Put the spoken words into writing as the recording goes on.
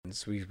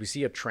happens. We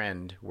see a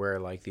trend where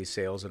like these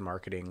sales and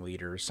marketing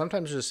leaders,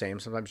 sometimes they're the same,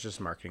 sometimes just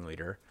a marketing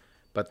leader,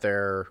 but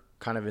they're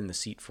kind of in the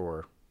seat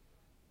for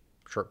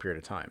a short period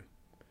of time.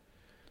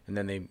 And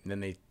then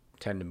they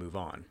tend to move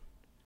on.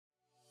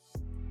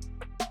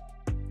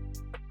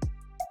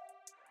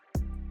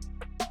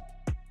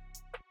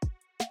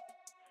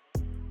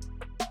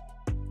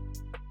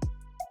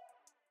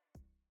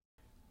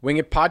 Wing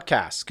It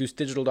Podcast,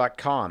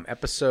 goosedigital.com,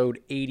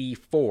 episode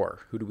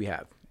 84. Who do we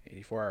have?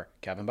 84,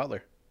 Kevin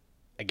Butler.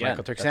 Again,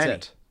 Michael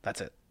Turksani.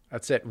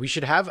 That's it. We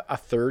should have a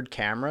third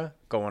camera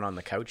going on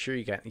the couch here.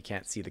 You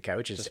can't see the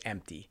couch. It's just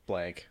empty.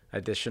 Blank.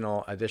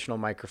 Additional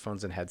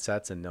microphones and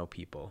headsets and no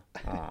people.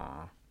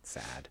 Aw,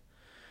 sad.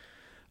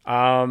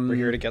 We're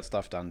here to get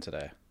stuff done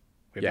today.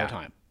 We have no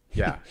time.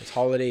 Yeah, it's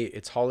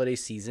holiday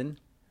season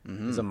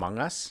is among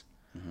us,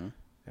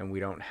 and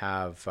we don't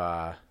have.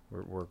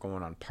 We're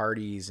going on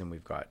parties and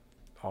we've got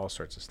all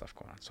sorts of stuff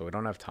going on, so we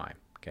don't have time.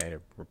 Okay, to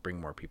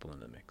bring more people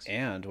into the mix.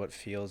 And what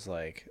feels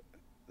like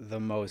the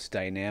most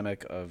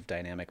dynamic of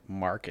dynamic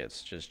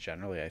markets, just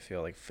generally, I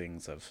feel like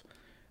things have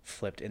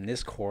flipped in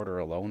this quarter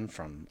alone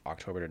from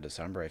October to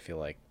December. I feel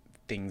like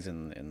things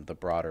in the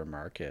broader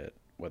market,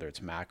 whether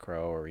it's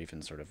macro or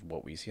even sort of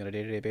what we see on a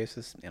day-to-day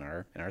basis in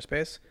our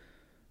space,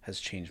 has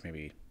changed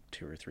maybe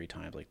 2 or 3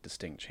 times, like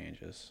distinct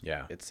changes.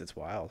 Yeah, it's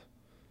wild.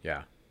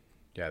 Yeah,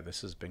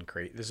 this has been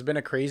great. This has been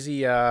a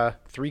crazy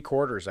 3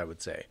 quarters, I would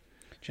say.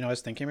 Do you know, I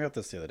was thinking about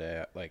this the other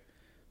day.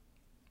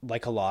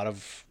 Like a lot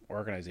of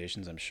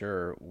organizations, I'm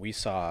sure, we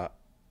saw,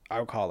 I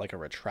would call it like a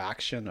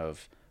retraction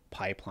of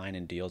pipeline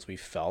and deals we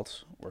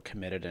felt were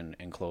committed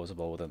and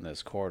closable within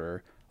this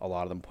quarter. A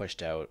lot of them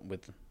pushed out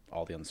with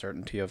all the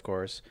uncertainty, of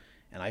course.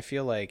 And I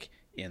feel like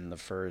in the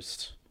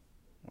first,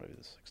 what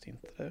is it,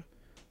 16th today?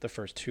 The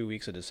first 2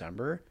 weeks of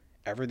December,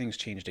 everything's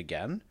changed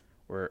again,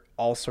 where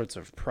all sorts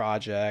of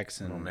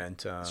projects and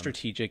momentum,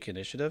 strategic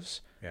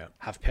initiatives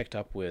have picked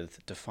up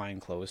with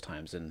defined close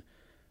times. And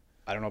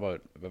I don't know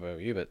about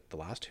you, but the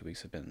last 2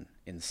 weeks have been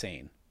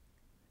insane.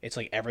 It's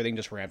like everything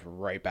just ramped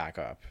right back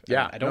up.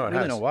 Yeah, and I don't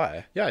really know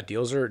why. Yeah,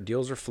 deals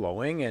are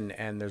flowing,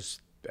 and there's,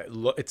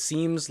 it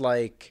seems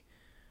like,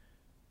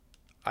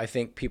 I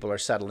think people are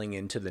settling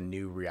into the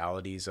new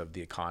realities of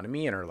the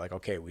economy and are like,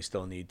 okay, we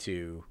still need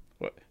to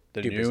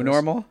The do new business.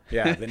 normal?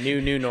 Yeah, the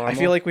new normal. I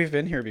feel like we've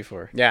been here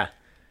before. Yeah.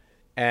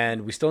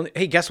 And we still,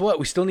 hey, guess what?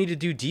 We still need to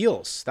do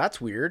deals. That's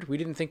weird. We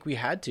didn't think we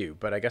had to,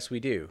 but I guess we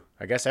do.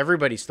 I guess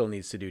everybody still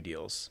needs to do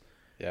deals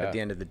at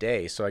the end of the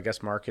day. So I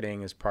guess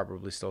marketing is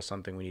probably still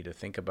something we need to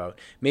think about.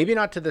 Maybe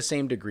not to the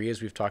same degree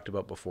as we've talked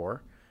about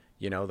before.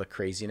 You know, the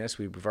craziness.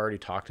 We've already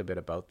talked a bit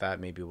about that.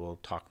 Maybe we'll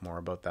talk more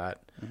about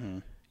that. Mm-hmm.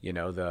 You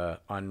know,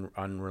 the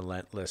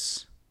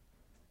unrelentless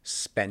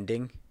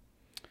spending.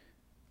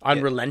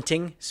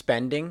 Unrelenting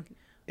spending.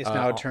 It's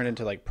now turned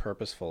into like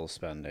purposeful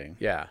spending.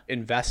 Yeah.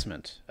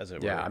 Investment, as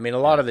it were. Yeah. I mean, a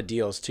lot of the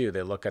deals too,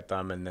 they look at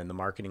them and then the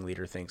marketing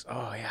leader thinks,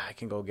 oh yeah, I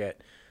can go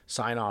get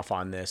sign off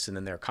on this. And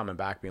then they're coming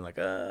back being like,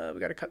 we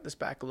got to cut this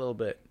back a little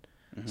bit.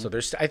 Mm-hmm.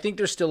 So I think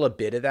there's still a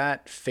bit of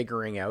that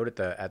figuring out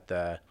at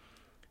the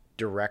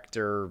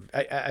director.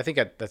 I think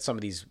at some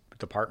of these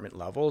department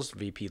levels,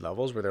 VP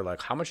levels, where they're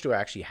like, how much do I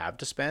actually have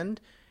to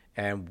spend?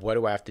 And what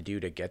do I have to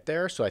do to get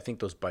there? So I think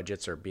those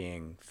budgets are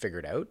being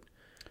figured out.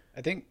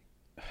 I think,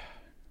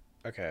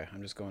 okay,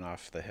 I'm just going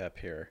off the hip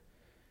here.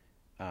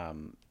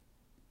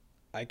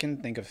 I can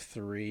think of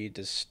 3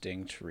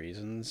 distinct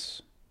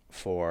reasons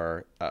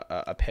for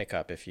a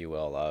pickup, if you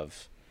will,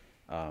 of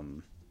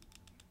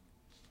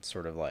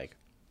sort of like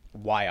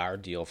why our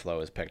deal flow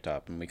is picked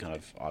up. And we kind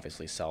of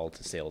obviously sell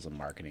to sales and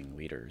marketing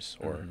leaders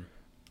or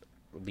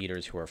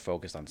leaders who are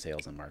focused on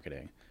sales and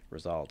marketing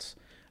results.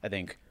 I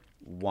think,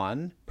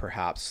 one,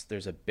 perhaps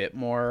there's a bit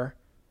more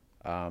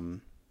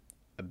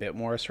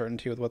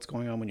certainty with what's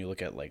going on when you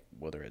look at like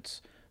whether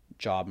it's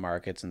job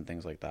markets and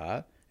things like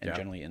that, and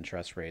generally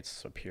interest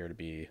rates appear to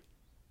be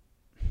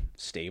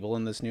stable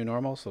in this new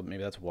normal. So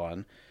maybe that's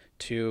one.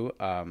 2,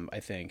 I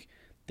think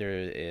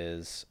there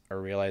is a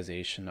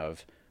realization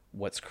of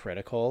what's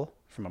critical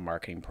from a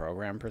marketing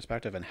program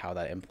perspective and how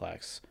that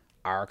impacts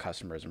our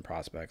customers and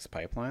prospects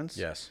pipelines.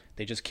 Yes,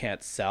 they just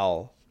can't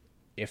sell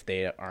if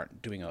they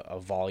aren't doing a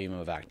volume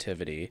of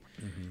activity.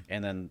 Mm-hmm.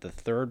 And then the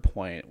third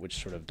point,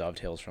 which sort of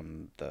dovetails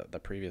from the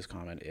previous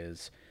comment,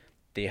 is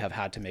they have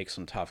had to make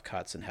some tough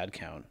cuts in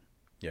headcount.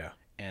 Yeah.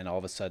 And all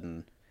of a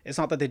sudden, it's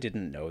not that they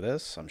didn't know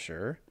this, I'm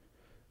sure,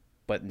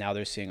 but now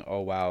they're seeing,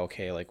 oh, wow,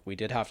 okay, like we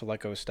did have to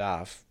let go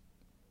staff,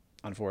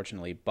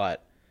 unfortunately,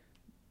 but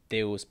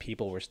those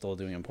people were still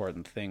doing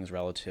important things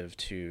relative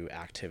to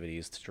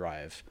activities to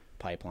drive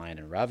pipeline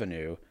and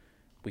revenue.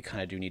 We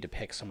kind of do need to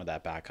pick some of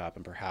that back up,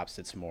 and perhaps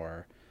it's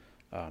more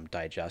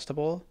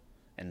digestible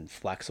and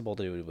flexible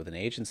to do with an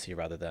agency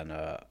rather than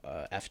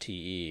a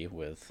FTE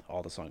with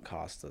all the sunk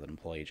costs that an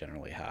employee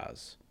generally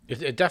has.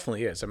 It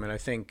definitely is. I mean, I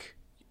think,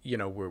 you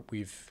know,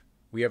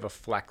 we have a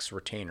flex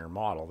retainer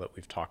model that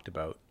we've talked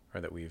about, or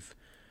that we've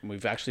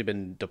actually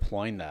been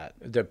deploying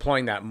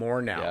that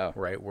more now,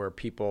 right? Where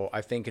people,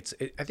 I think it's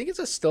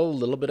still a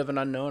little bit of an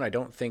unknown. I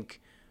don't think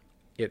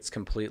it's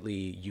completely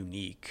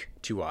unique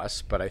to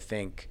us, but I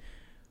think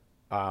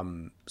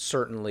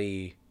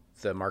certainly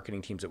the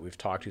marketing teams that we've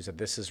talked to said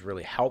this is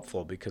really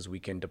helpful because we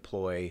can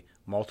deploy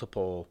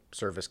multiple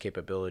service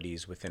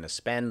capabilities within a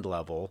spend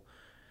level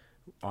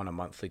on a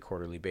monthly,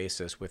 quarterly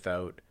basis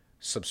without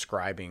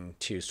subscribing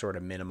to sort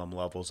of minimum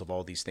levels of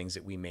all these things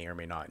that we may or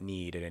may not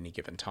need at any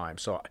given time.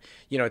 So,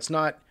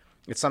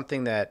 it's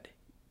something that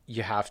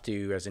you have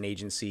to, as an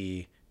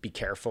agency, be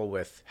careful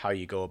with how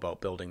you go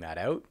about building that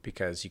out,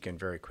 because you can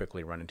very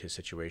quickly run into a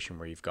situation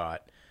where you've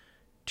got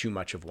too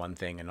much of one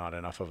thing and not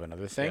enough of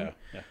another thing.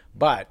 Yeah.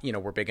 But,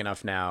 we're big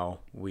enough now.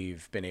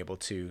 We've been able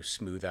to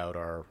smooth out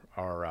our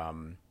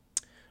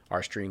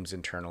streams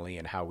internally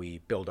and how we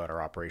build out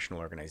our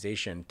operational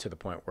organization to the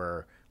point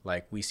where,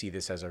 like, we see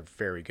this as a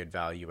very good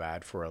value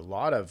add for a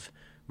lot of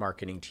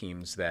marketing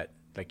teams that,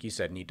 like you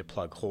said, need to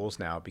plug holes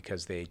now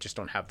because they just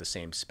don't have the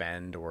same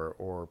spend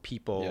or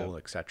people,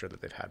 et cetera,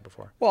 that they've had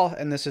before. Well,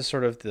 and this is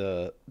sort of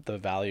the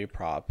value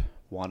prop.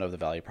 One of the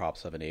value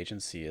props of an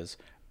agency is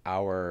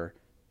our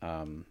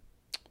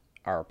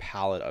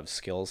palette of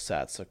skill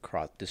sets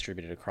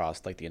distributed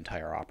across like the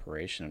entire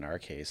operation. In our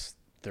case,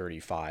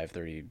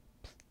 35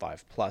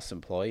 plus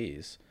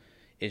employees.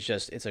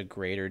 It's a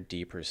greater,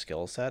 deeper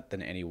skill set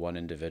than any one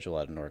individual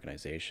at an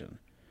organization.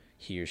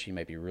 He or she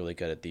might be really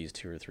good at these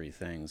 2 or 3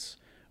 things.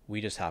 We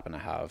just happen to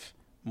have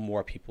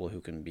more people who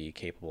can be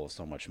capable of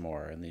so much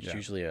more. And there's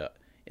usually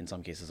in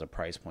some cases, a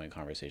price point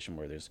conversation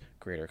where there's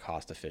greater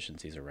cost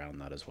efficiencies around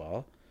that as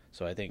well.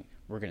 So I think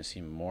we're going to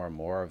see more and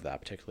more of that,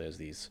 particularly as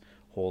these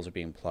holes are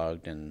being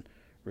plugged and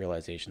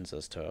realizations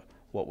as to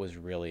what was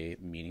really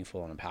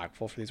meaningful and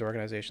impactful for these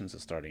organizations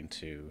is starting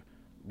to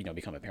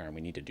become apparent.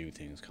 We need to do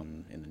things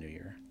come in the new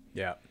year.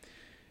 Yeah.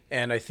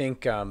 And I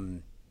think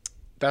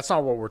that's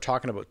not what we're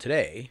talking about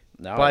today,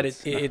 no, but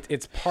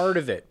it's part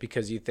of it,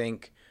 because you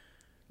think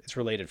it's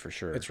related for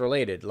sure. It's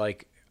related.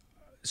 Like,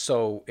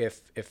 so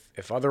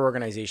if other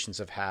organizations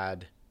have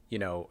had,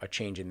 a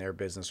change in their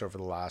business over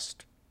the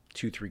last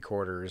 2-3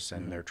 quarters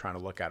and they're trying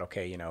to look at,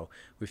 okay,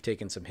 we've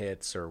taken some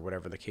hits or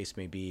whatever the case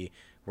may be,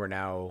 we're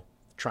now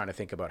trying to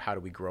think about how do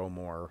we grow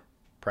more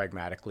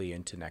pragmatically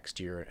into next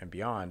year and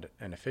beyond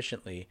and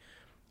efficiently.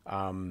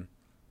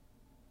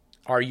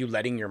 Are you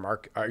letting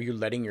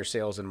your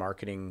sales and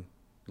marketing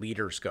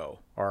leaders go?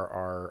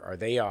 Are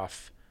they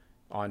off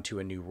onto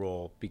a new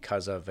role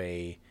because of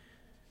a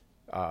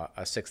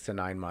 6 to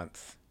 9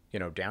 month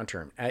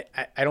downturn?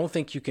 I don't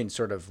think you can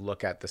sort of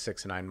look at the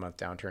 6 to 9 month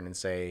downturn and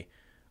say,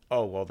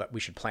 oh well, that we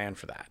should plan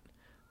for that.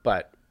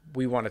 But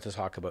we wanted to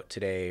talk about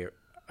today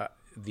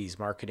these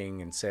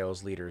marketing and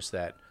sales leaders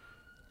that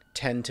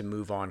tend to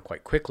move on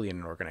quite quickly in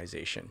an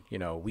organization.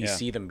 We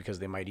see them because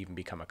they might even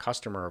become a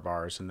customer of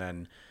ours, and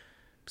then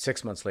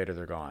 6 months later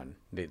they're gone.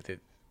 They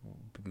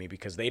maybe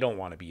because they don't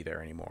want to be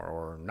there anymore,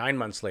 or 9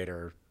 months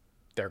later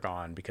they're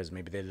gone because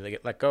maybe they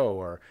get let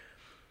go.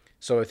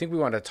 So I think we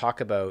want to talk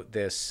about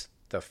the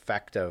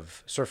effect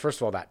of, so first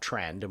of all, that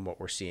trend and what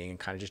we're seeing, and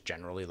kind of just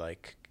generally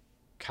like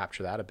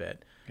capture that a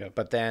bit. Yep.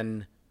 But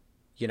then,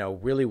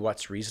 really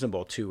what's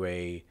reasonable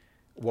to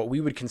what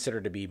we would consider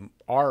to be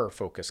our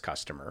focus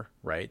customer,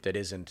 right? That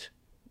isn't,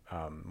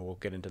 we'll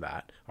get into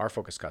that, our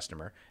focus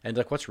customer, and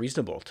like what's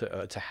reasonable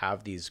to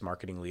have these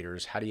marketing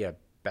leaders. How do you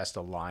best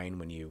align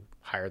when you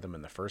hire them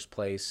in the first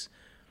place,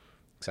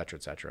 et cetera,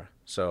 et cetera.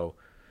 So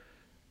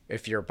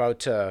if you're about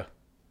to,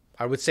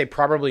 I would say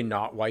probably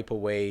not wipe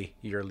away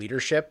your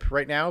leadership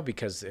right now,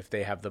 because if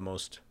they have the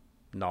most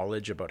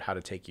knowledge about how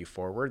to take you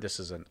forward, this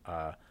isn't,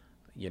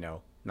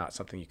 not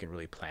something you can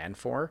really plan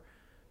for.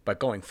 But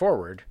going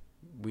forward,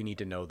 we need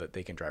to know that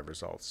they can drive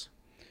results.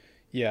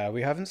 Yeah,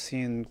 we haven't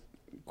seen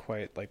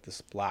quite like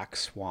this black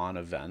swan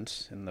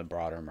event in the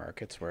broader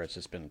markets where it's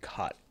just been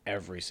cut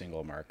every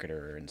single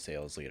marketer and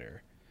sales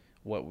leader.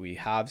 What we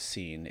have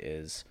seen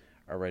is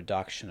a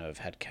reduction of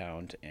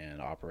headcount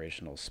and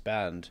operational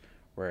spend,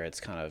 where it's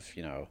kind of,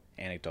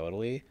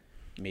 anecdotally,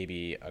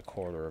 maybe a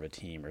quarter of a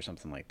team or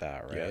something like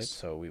that, right? Yes.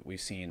 So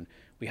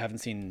we haven't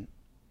seen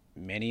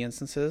many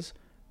instances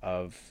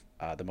of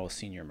the most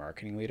senior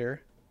marketing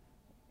leader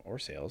or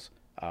sales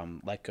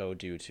let go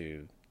due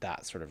to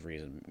that sort of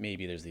reason.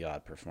 Maybe there's the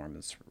odd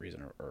performance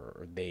reason,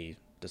 or they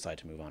decide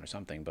to move on or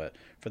something, but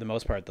for the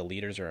most part, the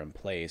leaders are in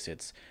place.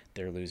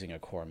 They're losing a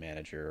core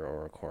manager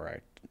or a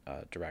core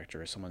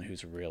director, someone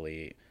who's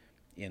really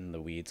in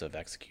the weeds of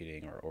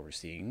executing or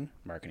overseeing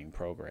marketing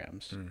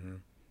programs. Mm-hmm.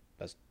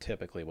 That's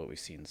typically what we've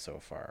seen so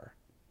far.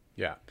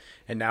 Yeah.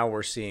 And now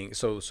we're seeing,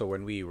 so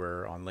when we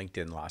were on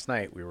LinkedIn last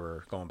night, we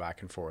were going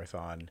back and forth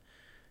on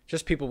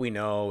just people we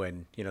know,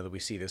 and that we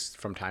see this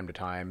from time to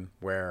time,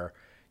 where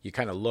you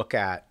kind of look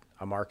at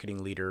a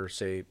marketing leader,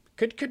 say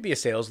could be a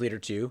sales leader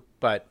too,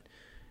 but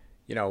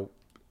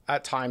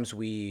at times and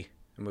we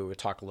would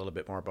talk a little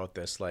bit more about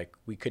this, like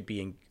we could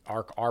be in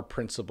our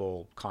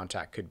principal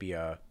contact could be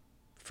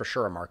for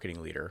sure a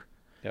marketing leader.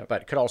 Yep.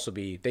 But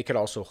they could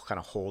also kind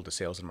of hold a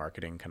sales and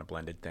marketing kind of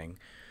blended thing.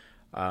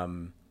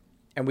 And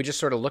we just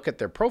sort of look at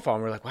their profile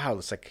and we're like, wow,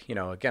 it's like,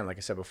 again, like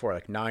I said before,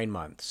 like 9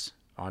 months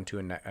onto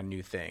a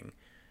new thing,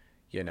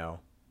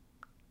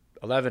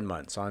 11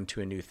 months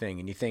onto a new thing,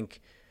 and you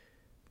think,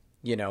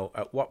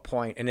 at what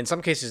point, and in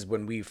some cases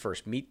when we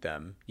first meet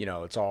them,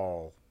 it's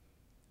all,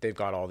 they've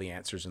got all the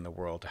answers in the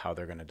world to how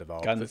they're going to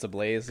develop. Guns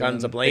ablazing.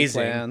 Guns ablazing. Big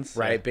plans.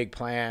 Right. Yeah. Big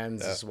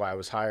plans. Yeah. This is why I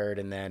was hired.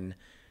 And then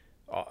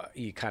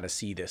you kind of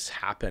see this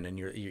happen, and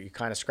you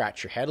kind of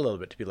scratch your head a little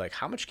bit to be like,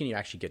 how much can you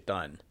actually get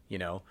done?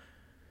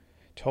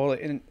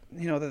 Totally. And,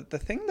 the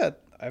thing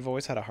that I've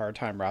always had a hard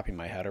time wrapping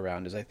my head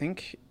around is I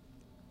think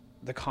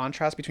the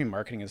contrast between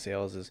marketing and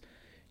sales is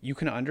you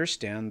can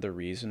understand the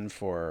reason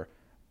for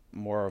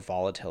more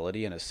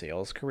volatility in a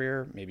sales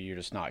career. Maybe you're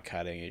just not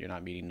cutting it, you're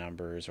not meeting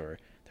numbers, or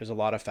there's a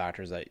lot of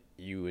factors that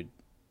you would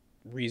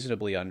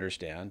reasonably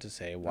understand to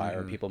say, why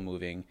are people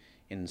moving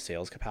in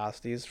sales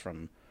capacities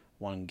from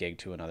one gig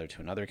to another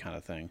kind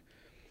of thing.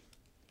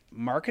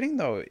 Marketing,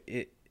 though,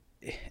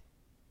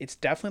 it's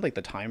definitely like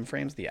the time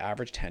frames, the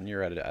average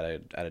tenure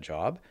at a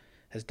job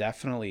has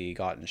definitely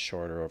gotten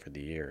shorter over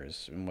the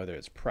years. And whether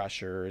it's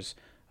pressures,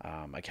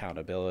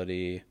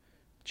 accountability,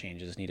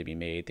 changes need to be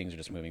made, things are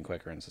just moving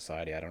quicker in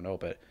society. I don't know,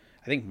 but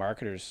I think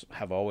marketers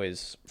have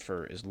always,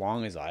 for as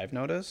long as I've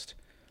noticed,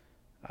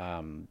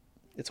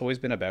 it's always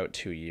been about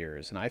 2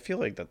 years. And I feel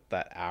like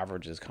that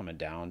average is coming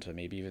down to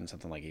maybe even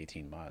something like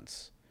 18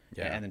 months.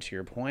 Yeah. And then to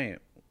your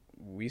point,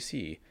 we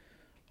see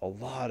a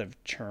lot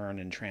of churn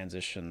and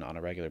transition on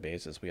a regular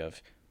basis. We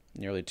have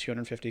nearly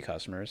 250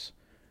 customers,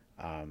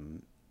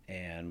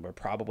 and we're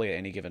probably at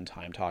any given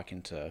time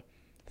talking to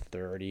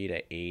 30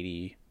 to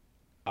 80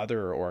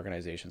 other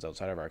organizations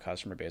outside of our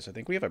customer base. I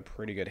think we have a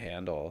pretty good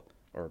handle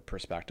or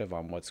perspective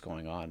on what's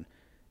going on.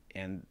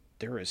 And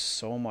there is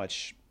so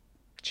much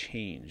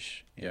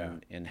change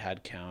in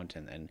headcount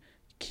and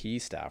key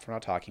staff. We're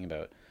not talking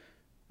about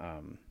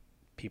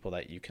people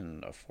that you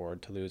can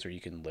afford to lose or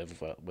you can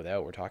live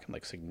without. We're talking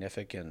like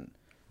significant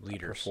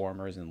leaders,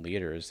 performers and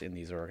leaders in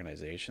these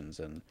organizations.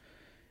 And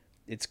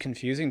it's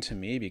confusing to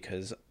me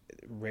because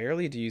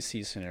rarely do you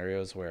see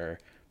scenarios where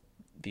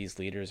these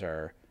leaders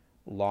are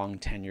long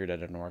tenured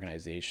at an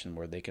organization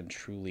where they can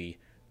truly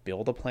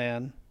build a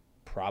plan,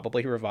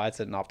 probably revise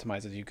it and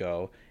optimize as you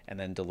go, and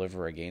then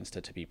deliver against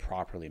it to be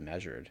properly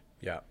measured.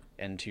 Yeah.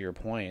 And to your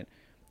point,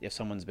 if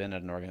someone's been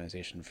at an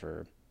organization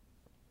for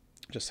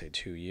just say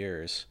 2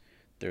 years,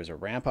 there's a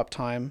ramp up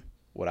time,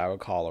 what I would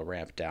call a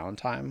ramp down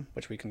time,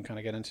 which we can kind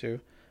of get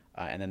into.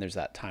 And then there's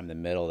that time in the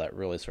middle that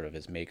really sort of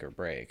is make or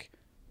break.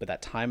 But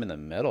that time in the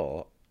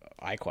middle,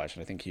 I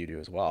question, I think you do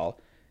as well,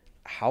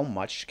 how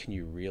much can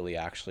you really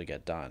actually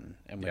get done?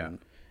 And when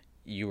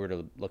you were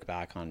to look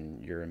back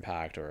on your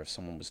impact, or if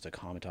someone was to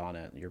comment on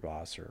it, your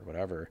boss or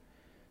whatever,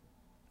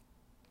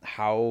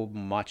 how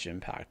much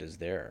impact is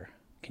there?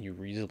 Can you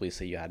reasonably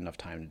say you had enough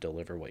time to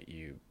deliver what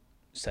you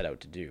set out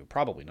to do?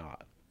 Probably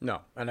not.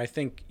 No. And I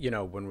think,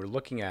 when we're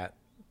looking at,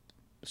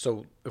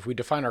 so if we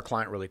define our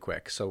client really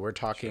quick, so we're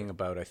talking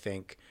about, I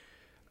think,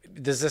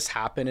 does this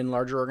happen in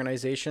larger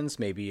organizations?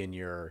 Maybe in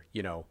your,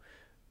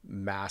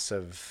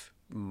 massive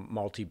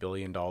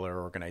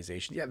multi-billion-dollar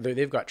organization. Yeah,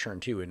 they've got churn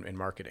too in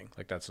marketing.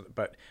 Like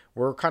but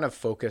we're kind of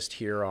focused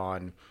here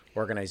on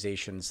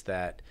organizations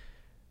that,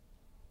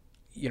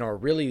 are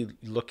really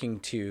looking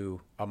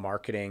to a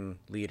marketing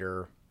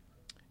leader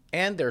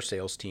and their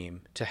sales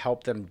team to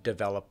help them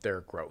develop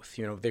their growth.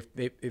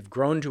 They've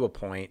grown to a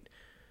point,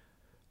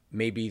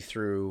 maybe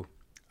through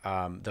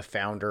the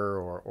founder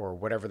or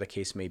whatever the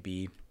case may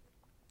be,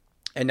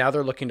 and now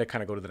they're looking to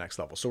kind of go to the next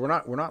level. So we're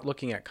not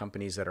looking at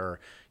companies that are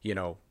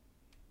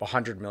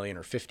 100 million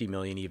or 50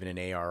 million even in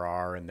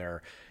ARR, and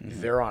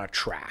they're on a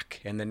track,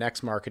 and the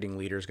next marketing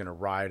leader is going to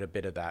ride a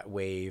bit of that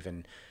wave,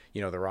 and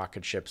the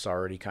rocket ship's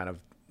already kind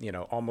of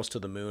almost to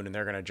the moon, and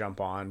they're going to jump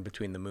on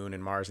between the moon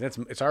and Mars,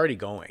 and it's already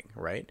going,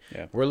 right?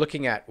 Yeah. We're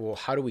looking at, well,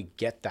 how do we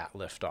get that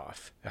lift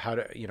off? How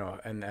do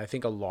and I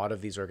think a lot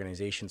of these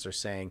organizations are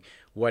saying,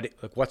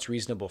 what's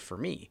reasonable for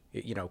me?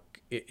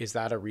 Is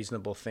that a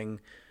reasonable thing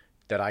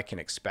that I can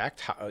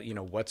expect? How,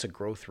 what's a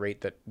growth rate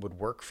that would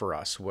work for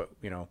us?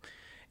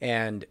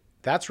 And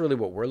that's really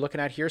what we're looking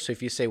at here. So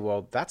if you say,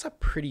 well, that's a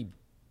pretty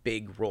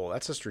big role,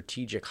 that's a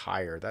strategic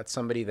hire, that's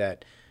somebody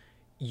that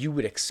you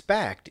would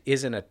expect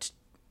isn't a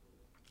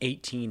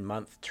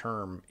 18-month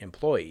term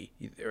employee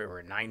or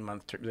a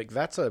 9-month term. Like,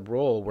 that's a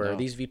role where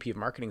these VP of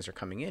marketings are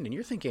coming in, and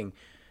you're thinking,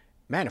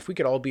 man, if we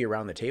could all be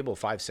around the table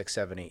 5, 6,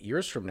 7, 8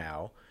 years from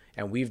now,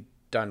 and we've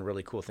done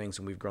really cool things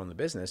and we've grown the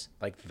business,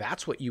 like,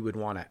 that's what you would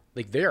want to,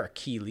 like, they're a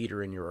key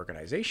leader in your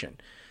organization.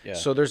 Yeah.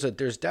 So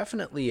there's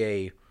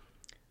definitely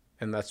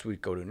and that's what we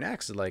go to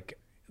next. Like,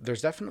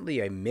 there's definitely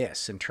a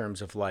miss in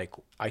terms of, like,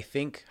 I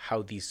think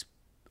how these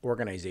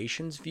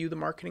organizations view the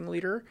marketing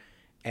leader,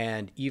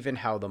 and even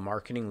how the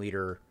marketing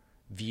leader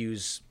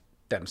views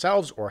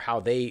themselves, or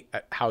how they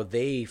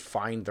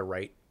find the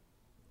right,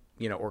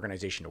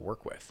 organization to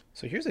work with.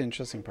 So here's the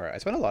interesting part. I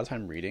spent a lot of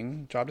time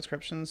reading job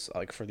descriptions,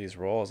 like, for these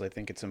roles. I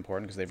think it's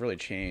important because they've really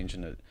changed,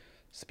 and it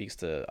speaks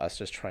to us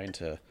just trying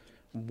to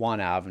one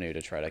avenue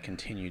to try to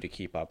continue to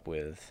keep up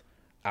with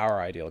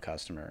our ideal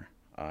customer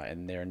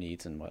and their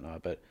needs and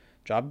whatnot. But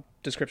job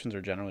descriptions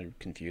are generally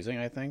confusing,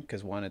 I think,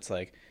 because one, it's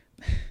like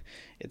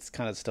it's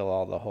kind of still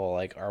all the whole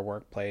like our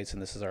workplace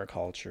and this is our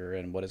culture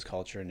and what is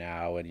culture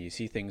now, and you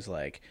see things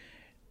like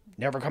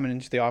never coming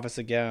into the office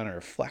again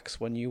or flex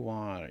when you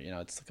want,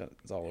 or, it's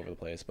all over the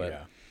place. But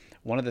Yeah.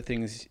 one of the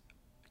things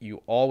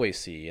you always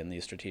see in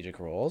these strategic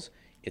roles,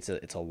 it's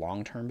a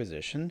long-term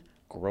position,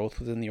 growth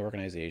within the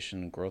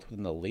organization, growth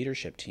within the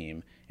leadership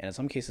team, and in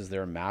some cases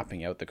they're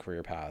mapping out the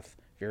career path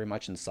very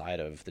much inside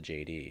of the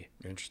JD.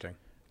 Interesting.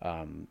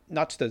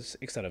 Not to the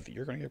extent of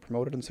you're going to get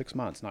promoted in 6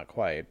 months, not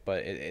quite,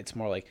 but it's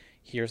more like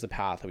here's the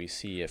path that we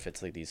see if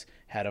it's like these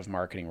head of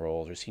marketing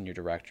roles or senior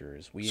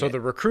directors. So the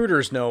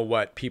recruiters know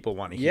what people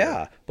want to hear.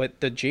 Yeah, but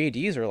the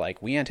JDs are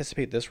like, we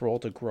anticipate this role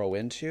to grow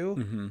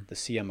into the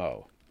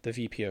CMO, the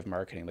VP of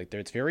marketing. Like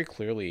it's very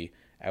clearly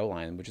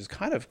outlined, which is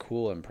kind of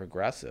cool and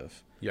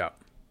progressive. Yeah.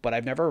 But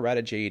I've never read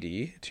a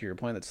JD, to your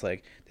point, that's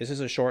like, this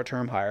is a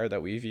short-term hire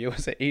that we view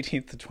as an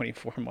 18th to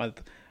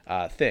 24-month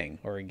thing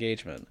or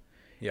engagement.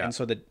 Yeah. And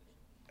so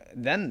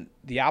then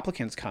the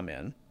applicants come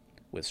in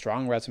with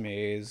strong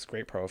resumes,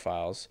 great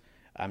profiles.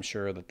 I'm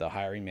sure that the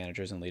hiring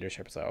managers and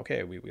leadership is like,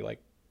 okay, we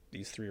like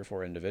these 3 or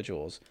 4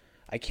 individuals.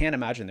 I can't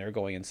imagine they're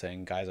going and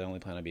saying, guys, I only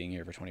plan on being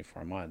here for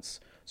 24 months.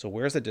 So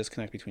where's the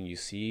disconnect between you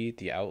see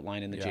the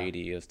outline in the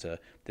JD as to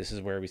this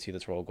is where we see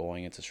this role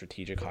going. It's a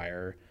strategic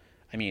hire.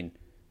 I mean,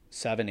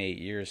 7-8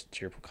 years,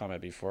 to your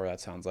comment before, that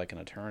sounds like an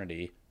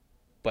eternity.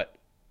 But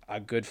a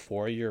good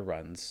 4-year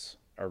run's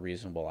a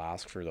reasonable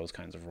ask for those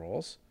kinds of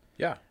roles.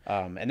 Yeah.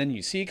 And then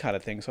you see kind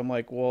of things. So I'm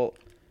like, well,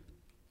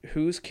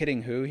 who's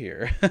kidding who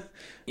here?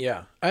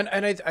 Yeah. And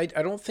I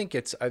don't think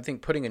I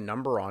think putting a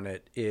number on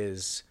it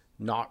is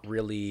not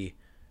really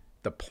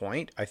the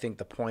point. I think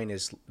the point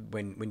is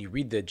when you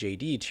read the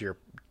JD to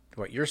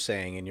what you're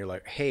saying and you're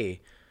like,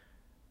 hey,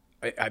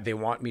 they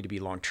want me to be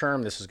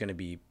long-term. This is going to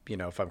be,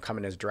 if I'm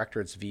coming as director,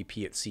 it's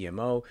VP at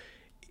CMO.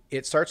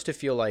 It starts to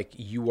feel like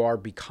you are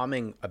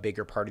becoming a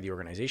bigger part of the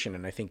organization.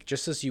 And I think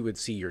just as you would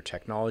see your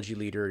technology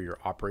leader, your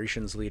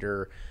operations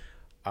leader,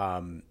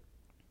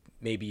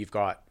 maybe you've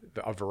got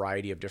a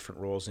variety of different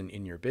roles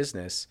in your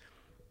business,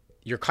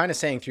 you're kind of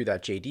saying through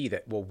that JD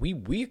that, well,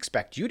 we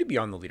expect you to be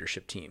on the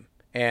leadership team.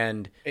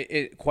 And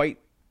it quite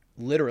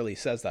literally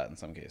says that in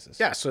some cases.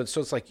 Yeah. So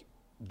it's like,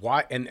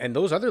 why? And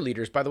those other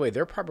leaders, by the way,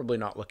 they're probably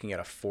not looking at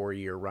a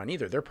 4-year run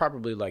either. They're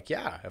probably like,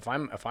 yeah, if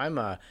I'm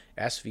a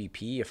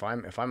SVP, if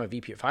I'm a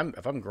VP, if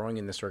I'm growing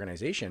in this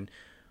organization,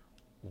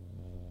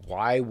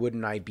 why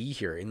wouldn't I be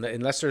here?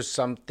 Unless there's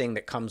something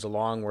that comes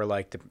along where,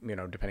 like,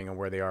 depending on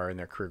where they are in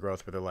their career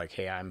growth, where they're like,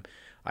 hey,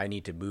 I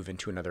need to move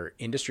into another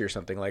industry or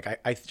something. Like,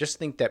 I just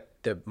think that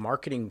the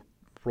marketing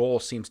role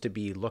seems to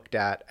be looked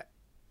at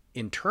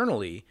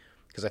internally,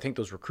 because I think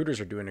those recruiters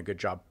are doing a good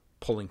job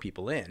pulling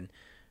people in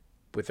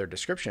with their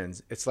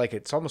descriptions. It's like,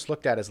 it's almost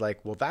looked at as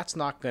like, well, that's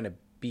not going to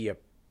be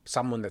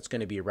someone that's going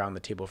to be around the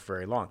table for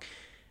very long.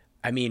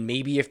 I mean,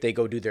 maybe if they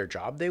go do their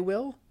job, they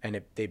will, and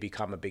if they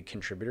become a big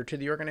contributor to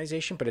the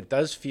organization. But it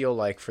does feel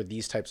like for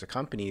these types of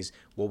companies,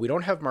 well, we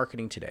don't have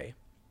marketing today.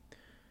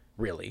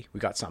 Really, we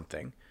got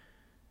something.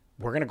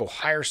 We're going to go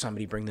hire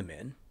somebody, bring them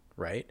in,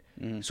 right?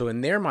 Mm. So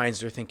in their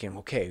minds, they're thinking,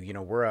 okay,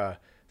 we're a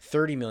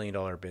 $30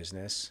 million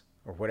business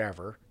or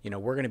whatever.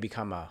 We're going to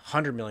become a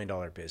 $100 million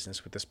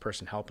business with this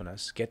person helping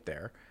us get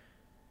there.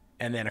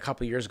 And then a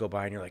couple of years go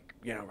by and you're like,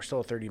 we're still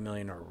at 30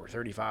 million or we're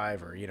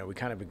 35 or,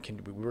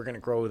 we're going to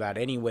grow that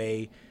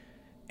anyway.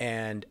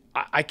 And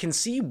I can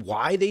see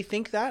why they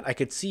think that. I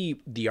could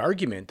see the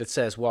argument that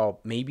says,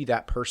 well, maybe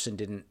that person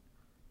didn't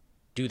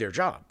do their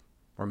job,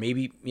 or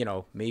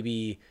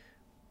maybe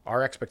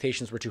our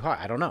expectations were too high.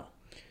 I don't know.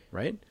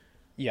 Right.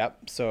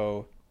 Yep.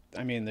 So,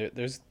 I mean,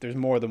 there's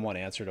more than one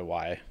answer to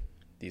why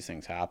these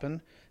things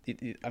happen.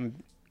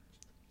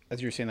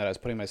 As you're saying that, I was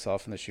putting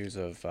myself in the shoes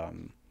of,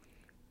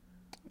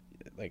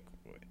 like,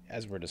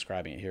 as we're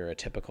describing it here, a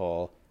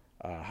typical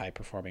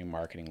high-performing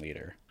marketing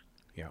leader.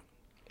 Yeah.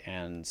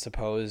 And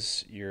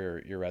suppose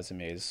your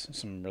resume is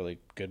some really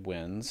good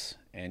wins,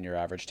 and your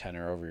average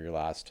tenure over your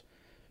last,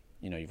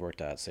 you've worked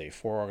at, say,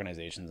 4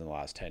 organizations in the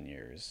last 10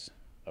 years,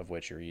 of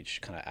which you're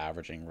each kind of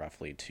averaging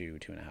roughly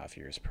 2.5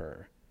 years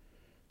per.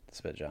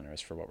 That's a bit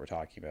generous for what we're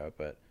talking about,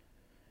 but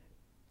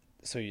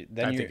so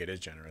then I think it is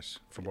generous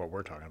for what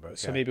we're talking about.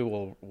 So maybe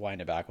we'll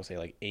wind it back. We'll say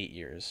like 8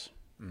 years,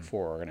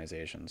 4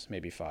 organizations,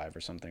 maybe 5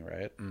 or something,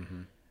 right?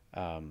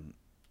 Mm-hmm.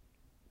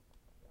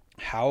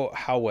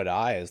 How would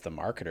I, as the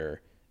marketer,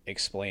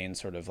 explain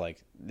sort of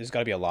like, there's got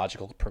to be a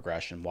logical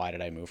progression. Why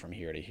did I move from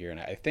here to here? And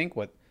I think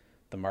what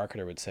the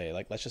marketer would say,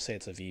 like, let's just say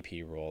it's a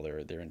VP role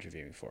they're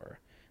interviewing for,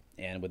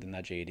 and within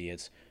that JD,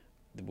 it's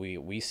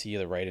we see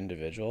the right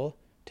individual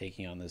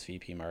taking on this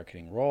VP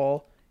marketing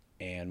role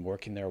and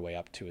working their way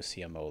up to a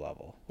CMO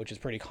level, which is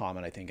pretty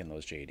common, I think, in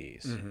those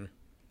JDs. Mm-hmm.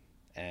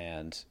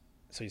 And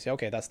so you say,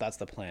 okay, that's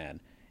the plan.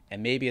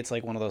 And maybe it's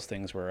like one of those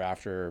things where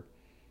after,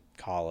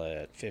 call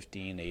it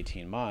 15,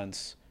 18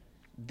 months,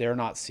 they're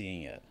not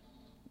seeing it.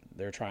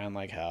 They're trying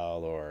like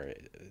hell, or,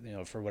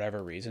 for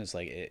whatever reason, it's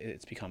like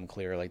it's become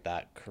clear like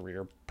that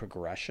career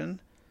progression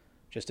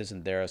just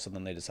isn't there. So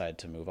then they decide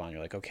to move on.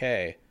 You're like,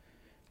 okay,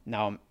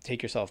 now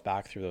take yourself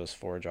back through those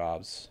 4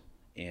 jobs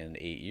in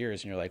 8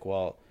 years. And you're like,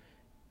 well,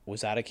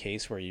 was that a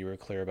case where you were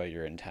clear about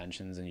your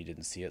intentions and you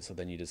didn't see it, so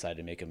then you decided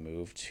to make a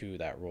move to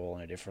that role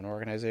in a different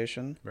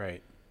organization?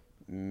 Right.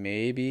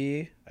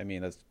 Maybe. I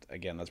mean,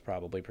 that's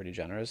probably pretty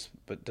generous,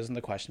 but doesn't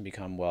the question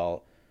become,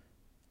 well,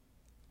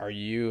 are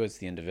you as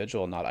the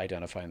individual not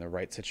identifying the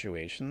right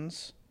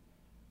situations,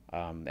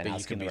 and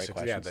asking the right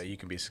questions? Yeah, that you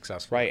can be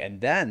successful. Right. And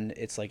then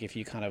it's like, if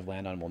you kind of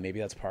land on, well, maybe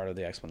that's part of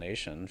the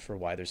explanation for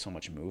why there's so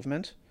much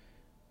movement.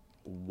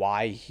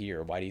 Why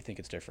here? Why do you think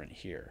it's different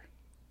here?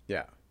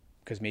 Yeah.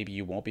 Because maybe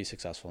you won't be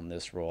successful in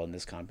this role in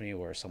this company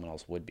where someone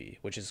else would be,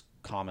 which is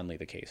commonly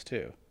the case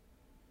too.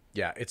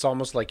 Yeah, it's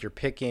almost like you're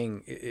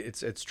picking.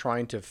 It's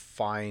trying to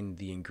find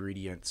the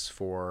ingredients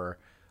for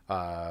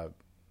a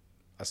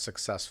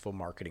successful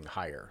marketing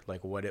hire.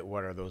 Like what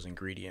are those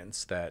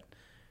ingredients that,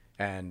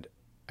 and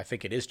I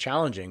think it is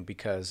challenging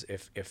because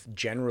if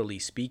generally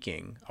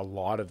speaking, a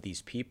lot of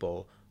these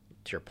people,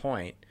 to your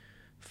point,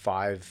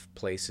 5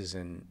 places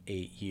in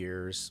 8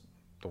 years.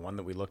 The one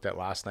that we looked at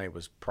last night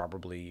was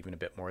probably even a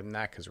bit more than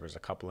that because there was a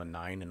couple of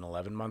 9 and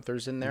 11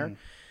 monthers in there.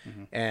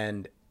 Mm-hmm.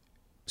 And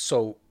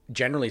so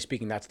generally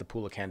speaking, that's the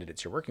pool of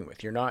candidates you're working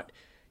with. You're not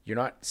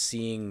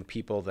seeing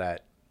people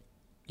that,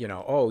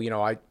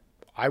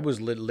 I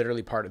was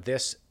literally part of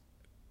this,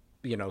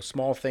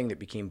 small thing that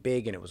became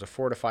big, and it was a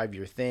 4 to 5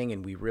 year thing.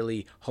 And we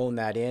really honed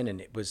that in.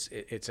 And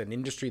it's an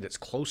industry that's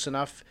close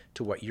enough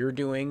to what you're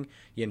doing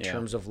in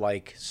terms of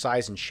like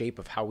size and shape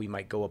of how we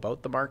might go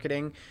about the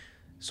marketing.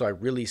 So I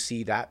really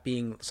see that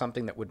being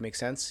something that would make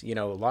sense. A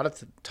lot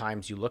of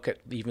times you look at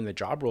even the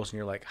job roles and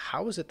you're like,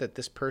 how is it that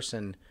this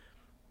person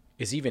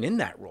is even in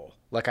that role?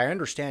 Like, I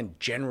understand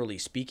generally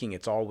speaking,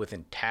 it's all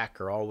within tech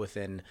or all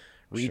within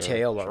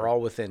retail or all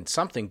within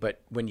something.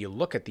 But when you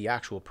look at the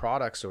actual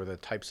products or the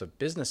types of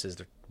businesses,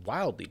 they're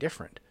wildly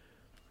different.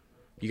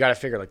 You got to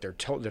figure like their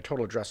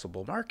total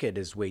addressable market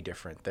is way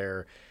different.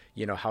 Their,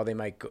 how they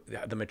might go,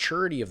 the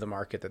maturity of the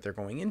market that they're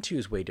going into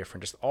is way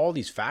different. Just all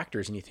these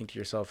factors. And you think to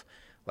yourself,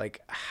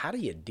 like, how do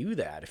you do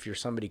that if you're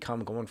somebody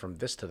going from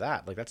this to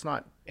that? Like, that's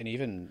not. And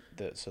even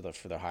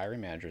for the hiring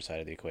manager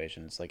side of the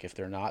equation, it's like if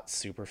they're not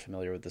super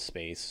familiar with the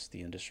space,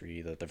 the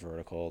industry, the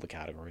vertical, the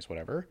categories,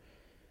 whatever,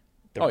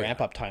 the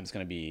ramp up time is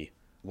going to be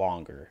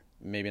longer.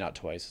 Maybe not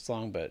twice as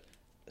long, but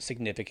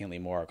significantly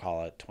more. I'll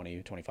call it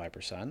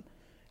 20-25%.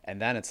 And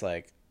then it's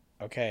like,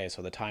 okay,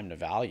 so the time to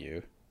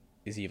value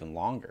is even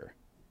longer,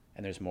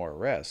 and there's more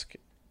risk.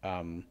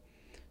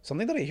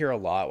 Something that I hear a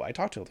lot, I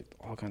talk to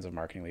all kinds of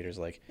marketing leaders,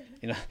 like,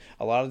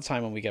 a lot of the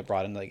time when we get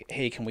brought in, like,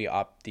 hey, can we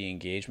up the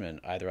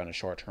engagement either on a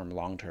short-term,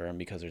 long-term,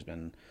 because there's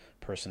been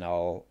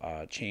personnel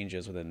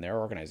changes within their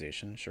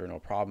organization? Sure, no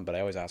problem. But I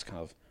always ask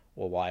kind of,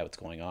 well, why, what's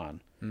going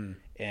on?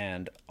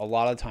 And a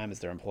lot of the time, as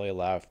their employee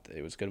left,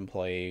 it was a good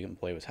employee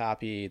was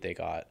happy. They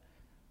got,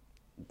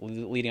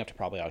 leading up to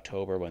probably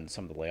October when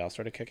some of the layoffs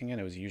started kicking in,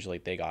 it was usually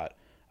they got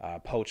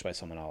poached by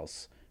someone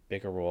else.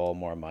 Bigger role,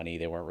 more money.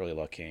 They weren't really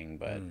looking,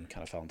 but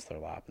kind of fell into their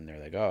lap, and there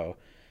they go.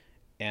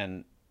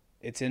 And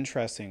it's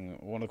interesting.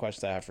 One of the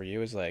questions I have for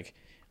you is, like,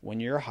 when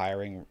you're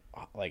hiring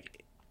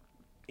like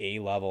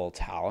A-level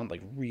talent,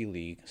 like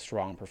really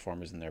strong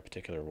performers in their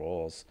particular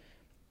roles,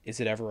 is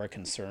it ever a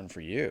concern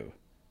for you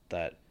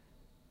that,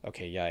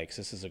 okay, yikes,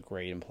 this is a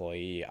great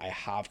employee, I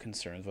have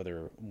concerns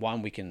whether,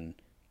 one, we can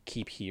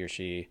keep he or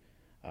she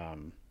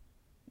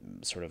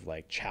sort of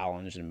like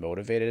challenged and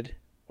motivated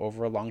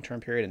over a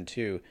long-term period, and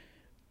two,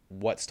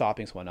 what's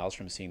stopping someone else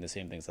from seeing the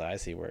same things that I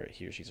see where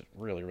he or she's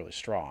really, really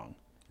strong?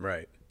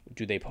 Right.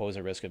 Do they pose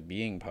a risk of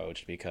being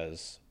poached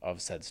because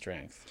of said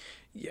strength?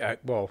 Yeah,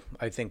 well,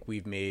 I think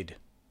we've made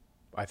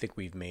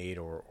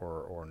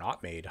or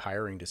not made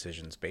hiring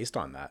decisions based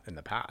on that in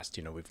the past.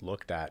 We've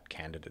looked at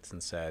candidates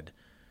and said,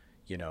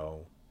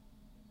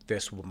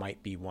 this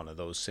might be one of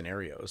those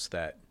scenarios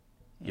that,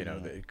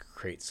 that it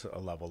creates a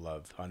level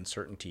of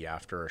uncertainty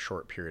after a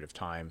short period of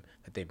time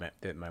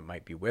that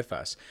might be with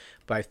us.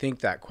 But I think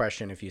that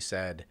question, if you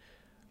said,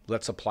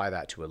 let's apply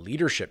that to a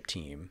leadership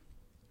team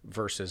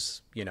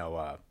versus,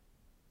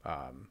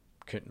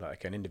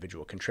 like an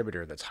individual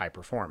contributor that's high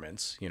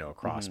performance,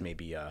 across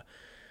maybe a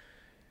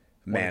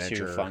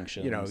manager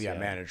functions,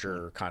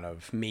 manager kind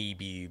of,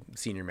 maybe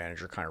senior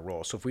manager kind of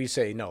role. So if we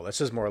say, no,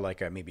 this is more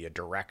like maybe a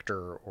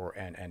director or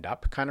and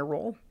up kind of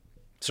role,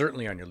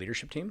 certainly on your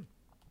leadership team,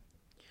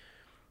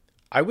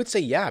 I would say,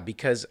 yeah,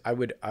 because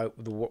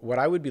what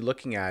I would be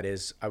looking at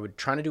is I would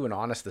try to do an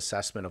honest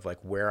assessment of like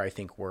where I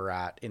think we're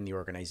at in the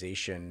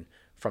organization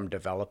from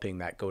developing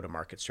that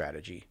go-to-market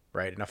strategy,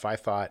 right? And if I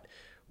thought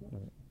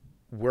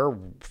we're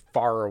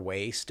far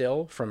away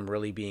still from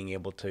really being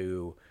able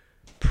to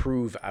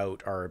prove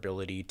out our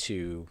ability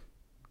to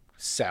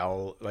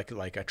sell,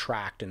 like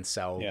attract and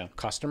sell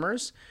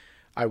customers,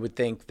 I would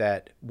think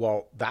that,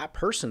 well, that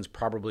person's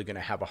probably going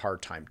to have a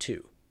hard time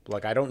too.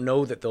 Like, I don't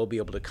know that they'll be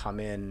able to come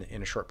in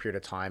a short period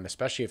of time,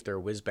 especially if they're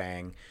whiz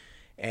bang,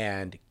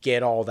 and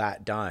get all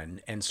that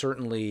done. And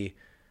certainly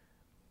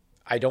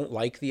I don't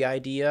like the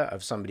idea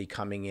of somebody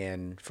coming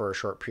in for a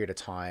short period of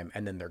time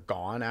and then they're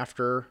gone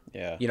after,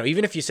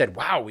 even if you said,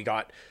 wow, we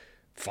got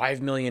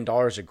 $5 million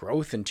of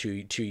growth in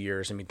two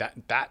years. I mean,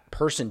 that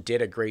person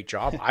did a great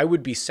job. I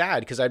would be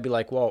sad because I'd be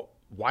like, well,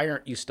 why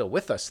aren't you still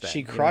with us then?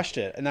 She crushed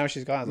it, and now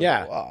she's gone. Like,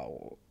 yeah.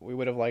 Wow, we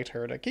would have liked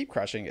her to keep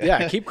crushing it.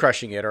 Yeah, keep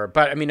crushing it.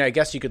 But I mean, I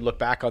guess you could look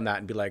back on that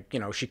and be like,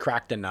 she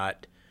cracked a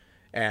nut,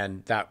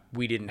 and that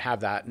we didn't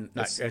have that,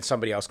 and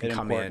somebody else can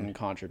come in. Important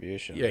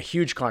contribution. Yeah,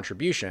 huge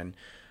contribution.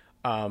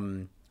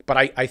 But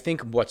I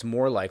think what's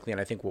more likely,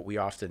 and I think what we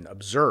often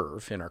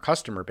observe in our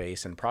customer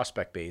base and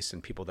prospect base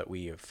and people that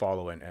we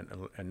follow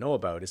and know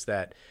about is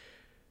that,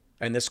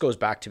 and this goes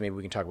back to, maybe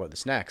we can talk about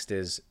this next,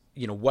 is,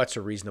 what's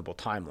a reasonable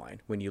timeline?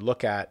 When you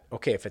look at,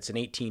 okay, if it's an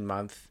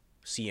 18-month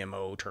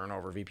CMO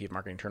turnover, VP of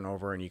marketing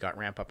turnover, and you got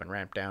ramp up and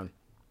ramp down,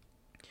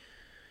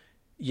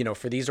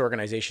 for these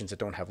organizations that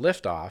don't have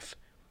liftoff,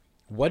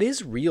 what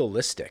is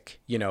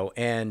realistic?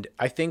 And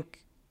I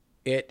think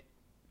it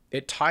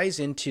ties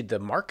into the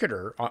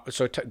marketer.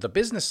 So the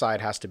business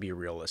side has to be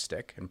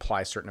realistic and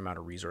apply a certain amount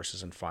of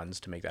resources and funds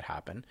to make that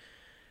happen.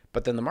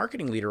 But then the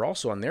marketing leader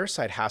also on their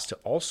side has to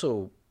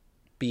also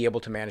be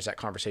able to manage that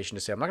conversation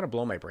to say, I'm not going to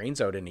blow my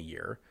brains out in a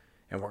year.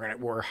 And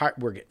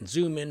we're getting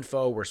Zoom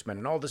info. We're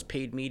spending all this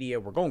paid media.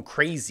 We're going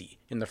crazy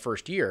in the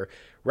first year,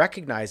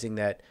 recognizing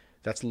that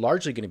that's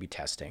largely going to be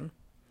testing.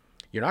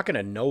 You're not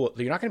going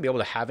to be able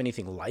to have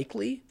anything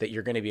likely that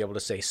you're going to be able to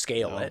say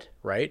scale it,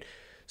 right?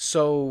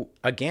 So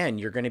again,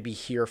 you're going to be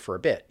here for a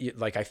bit.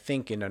 Like, I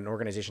think in an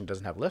organization that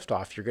doesn't have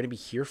liftoff, you're going to be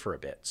here for a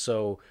bit.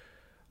 So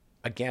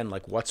again,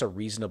 like, what's a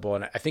reasonable,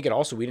 and I think it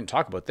also, we didn't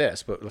talk about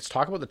this, but let's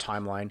talk about the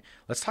timeline.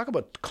 Let's talk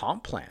about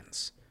comp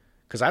plans.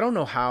 Because I don't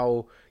know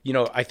how,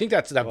 I think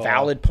that's a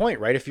valid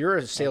point, right? If you're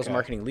a sales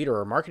marketing leader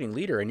or a marketing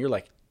leader and you're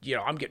like,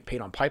 I'm getting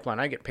paid on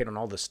pipeline, I get paid on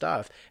all this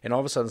stuff, and all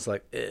of a sudden it's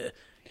like,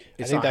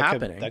 it's not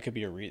happening. That could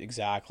be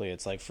exactly.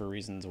 It's like for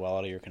reasons well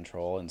out of your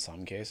control in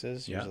some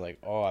cases. You're just like,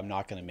 I'm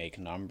not going to make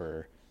a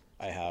number.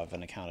 I have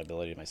an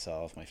accountability to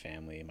myself, my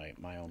family,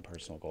 my own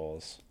personal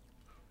goals.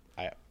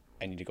 I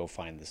need to go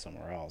find this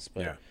somewhere else.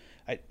 But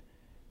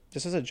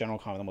just as a general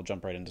comment, then we'll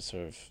jump right into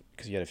sort of,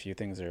 because you had a few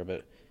things there,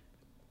 but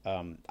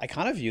I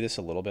kind of view this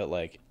a little bit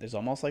like there's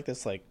almost like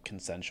this like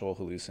consensual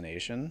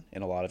hallucination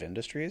in a lot of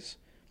industries.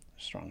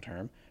 Strong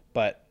term,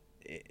 but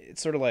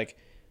it's sort of like,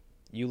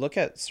 you look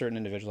at certain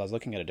individuals. I was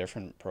looking at a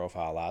different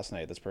profile last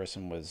night. This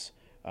person was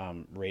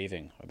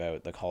raving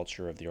about the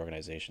culture of the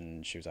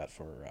organization she was at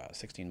for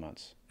 16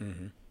 months.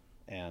 Mm-hmm.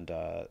 And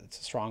it's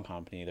a strong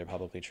company. They're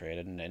publicly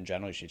traded. And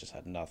generally, she just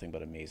had nothing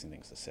but amazing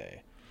things to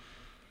say.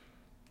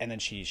 And then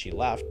she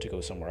left to go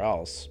somewhere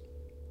else.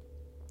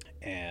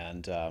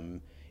 And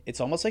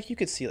it's almost like you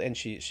could see, and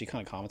she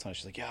kind of comments on it.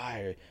 She's like,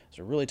 it was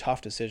a really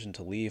tough decision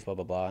to leave, blah,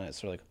 blah, blah. And it's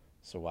sort of like,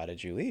 so why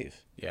did you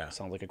leave? Yeah. It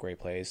sounds like a great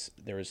place.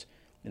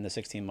 In the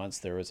 16 months,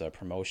 there was a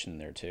promotion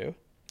there too.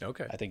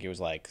 Okay. I think it was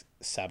like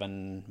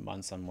 7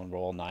 months on one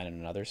role, 9 on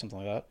another, something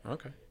like that.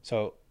 Okay.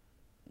 So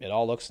it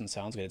all looks and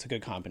sounds good. It's a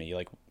good company.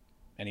 Like,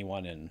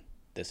 anyone in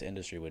this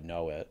industry would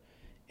know it.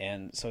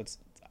 And so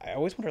I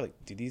always wonder, like,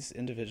 do these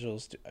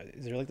individuals,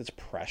 is there like this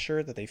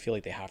pressure that they feel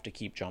like they have to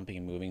keep jumping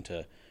and moving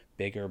to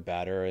bigger,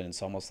 better? And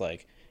it's almost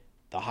like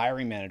the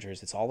hiring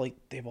managers, it's all like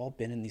they've all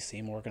been in these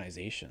same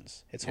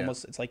organizations. It's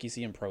almost, it's like you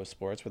see in pro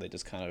sports where they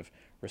just kind of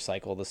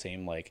recycle the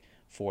same like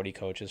 40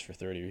 coaches for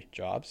 30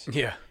 jobs.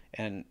 Yeah.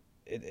 And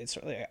it's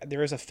sort of like,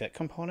 there is a fit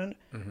component,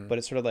 but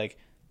it's sort of like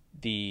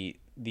the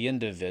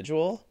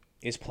individual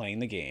is playing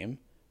the game,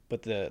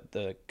 but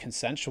the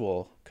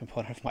consensual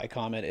component of my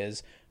comment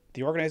is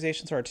the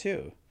organizations are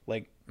too.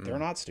 Like, they're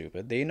not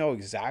stupid. They know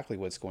exactly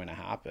what's going to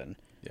happen.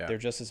 Yeah. They're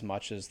just as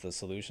much as the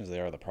solutions they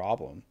are the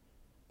problem.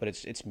 But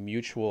it's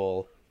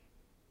mutual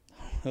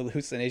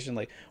hallucination.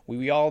 Like,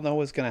 we all know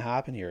what's going to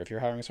happen here. If you're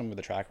hiring someone with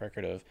a track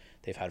record of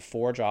they've had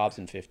 4 jobs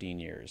in 15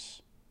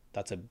 years,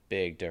 that's a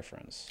big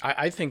difference.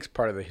 I think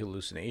part of the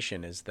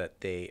hallucination is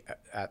that they,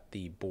 at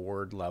the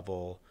board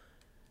level,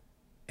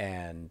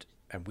 and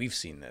we've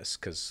seen this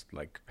because,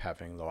 like,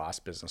 having the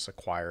last business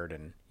acquired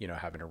and,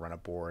 having to run a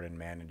board and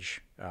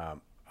manage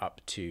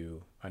up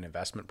to an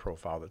investment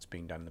profile that's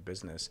being done in the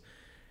business,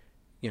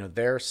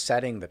 they're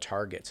setting the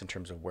targets in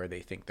terms of where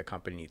they think the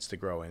company needs to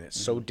grow. And it's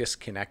so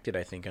disconnected,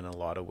 I think, in a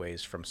lot of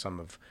ways from some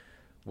of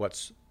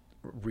what's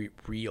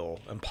real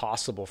and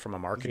possible from a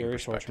marketing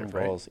perspective. Very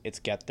short-term goals. It's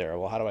get there.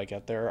 Well, how do I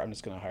get there? I'm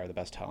just going to hire the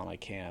best talent I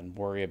can.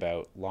 Worry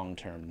about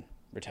long-term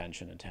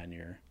retention and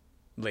tenure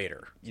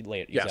later. Yeah,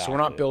 exactly. So we're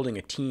not building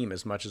a team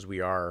as much as we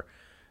are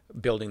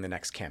building the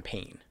next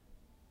campaign.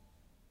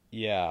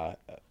 Yeah.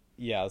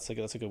 That's a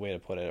good way to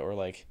put it. Or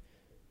like,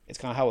 it's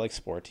kind of how like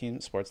sports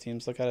teams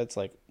look at it. It's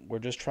like, we're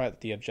just trying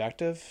the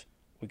objective.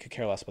 We could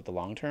care less about the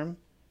long term.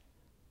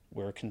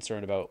 We're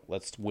concerned about,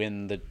 let's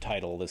win the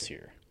title this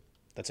year.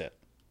 That's it.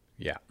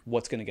 Yeah.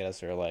 What's going to get us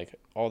there? Like,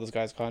 all this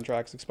guy's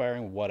contract's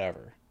expiring,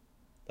 whatever.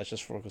 Let's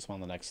just focus on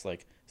the next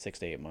like 6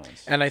 to 8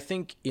 months. And I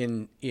think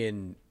in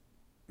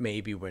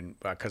maybe when,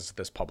 because of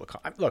this public,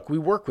 look, we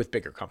work with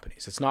bigger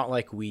companies. It's not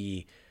like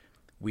we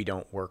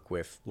don't work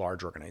with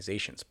large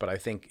organizations, but I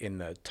think in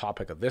the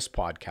topic of this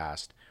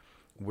podcast,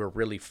 we're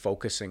really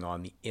focusing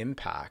on the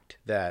impact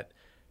that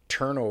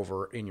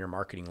turnover in your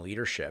marketing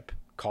leadership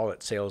call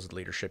it sales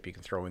leadership, you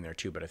can throw in there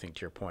too. But I think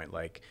to your point,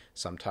 like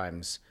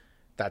sometimes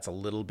that's a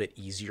little bit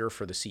easier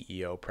for the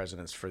CEO,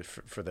 presidents, for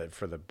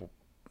the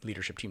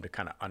leadership team to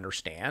kind of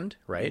understand,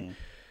 right?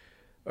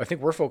 I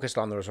think we're focused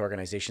on those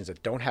organizations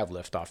that don't have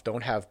liftoff,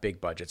 don't have big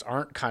budgets,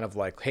 aren't kind of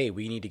like, hey,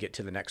 we need to get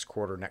to the next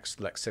quarter, next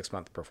 6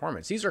 month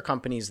performance. These are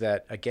companies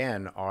that,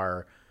 again,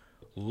 are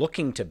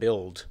looking to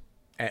build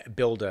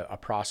a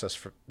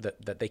process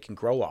that they can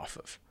grow off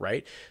of,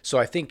 right? So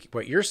I think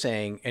what you're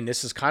saying, and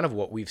this is kind of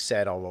what we've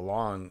said all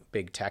along,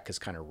 big tech has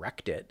kind of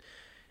wrecked it,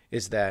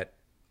 is that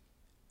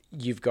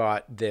you've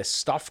got this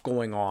stuff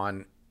going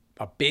on.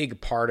 A big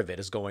part of it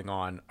is going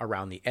on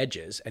around the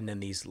edges. And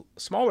then these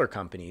smaller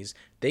companies,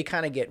 they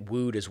kind of get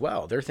wooed as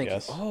well. They're thinking,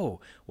 yes,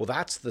 oh, well,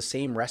 that's the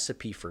same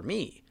recipe for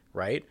me,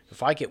 right?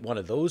 If I get one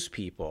of those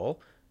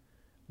people,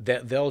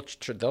 that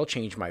they'll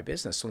change my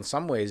business. So in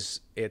some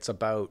ways, it's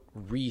about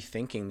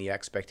rethinking the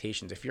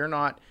expectations. If you're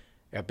not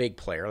a big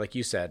player, like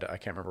you said, I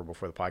can't remember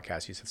before the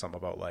podcast, you said something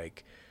about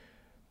like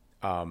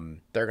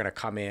they're going to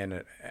come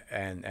in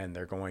and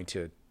they're going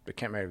to, I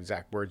can't remember the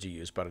exact words you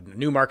used, but a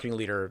new marketing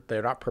leader,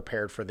 they're not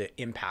prepared for the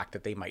impact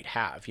that they might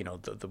have, you know,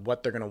 the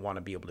what they're going to want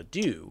to be able to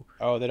do.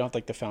 Oh, they don't have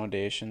like the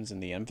foundations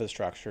and the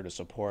infrastructure to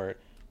support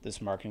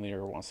this marketing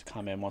leader wants to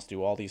come in, wants to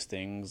do all these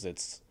things.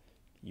 It's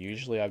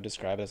usually I've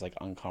described it as like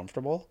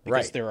uncomfortable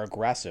because right. They're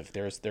aggressive.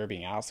 They're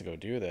being asked to go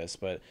do this,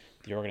 but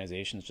the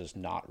organization's just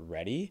not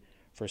ready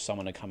for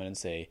someone to come in and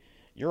say,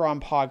 you're on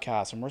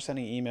podcasts and we're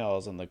sending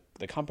emails and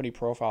the company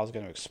profile is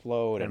going to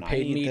explode and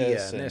paid I need media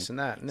this and this and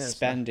that and this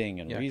spending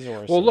and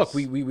resources. Well, look,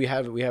 we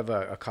have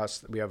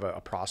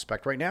a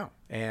prospect right now,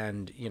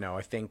 and you know,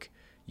 I think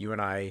you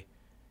and I,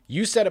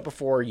 you said it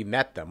before you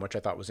met them, which I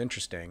thought was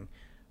interesting,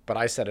 but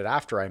I said it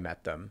after I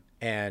met them,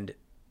 and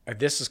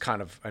this is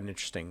kind of an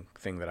interesting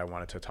thing that I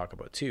wanted to talk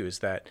about too, is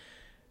that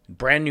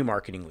brand new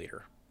marketing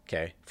leader,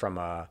 okay, from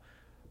a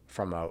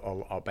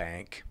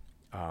bank,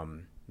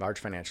 large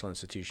financial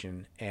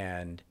institution,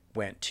 and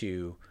went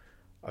to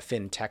a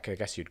fintech, I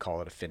guess you'd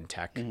call it a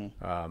fintech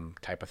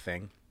type of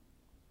thing.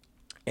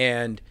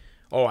 And,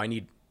 I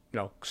need,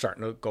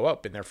 starting to go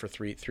up, been there for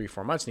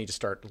 3-4 months, need to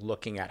start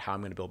looking at how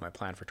I'm going to build my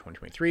plan for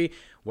 2023.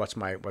 What's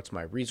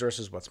my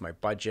resources? What's my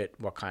budget?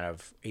 What kind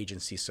of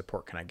agency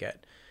support can I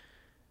get?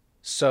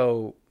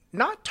 So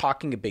not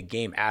talking a big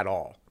game at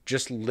all,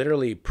 just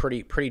literally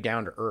pretty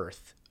down to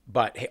earth,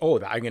 but hey,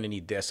 I'm going to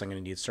need this. I'm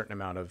going to need a certain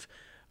amount of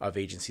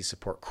agency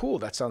support. Cool.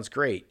 That sounds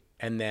great.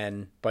 And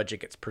then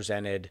budget gets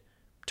presented,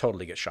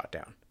 totally gets shot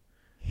down,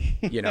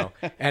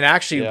 and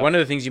actually one of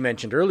the things you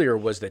mentioned earlier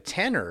was the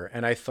tenor.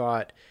 And I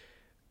thought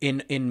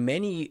in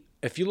many,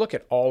 if you look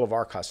at all of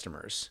our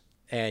customers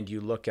and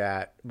you look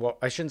at, well,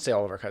 I shouldn't say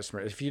all of our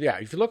customers. If you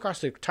look across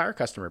the entire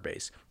customer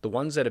base, the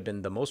ones that have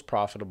been the most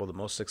profitable, the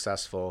most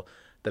successful,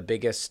 the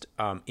biggest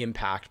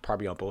impact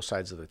probably on both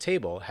sides of the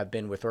table have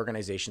been with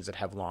organizations that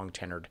have long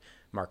tenured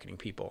marketing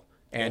people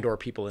and or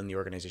people in the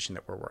organization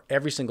that we're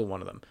every single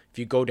one of them. If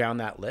you go down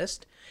that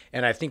list,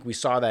 and I think we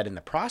saw that in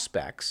the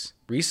prospects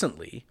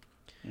recently,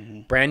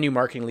 brand new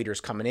marketing leaders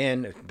coming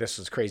in, this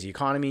is crazy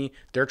economy,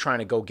 they're trying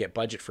to go get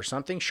budget for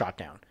something, shot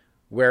down.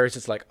 Whereas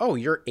it's like, oh,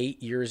 you're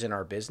 8 years in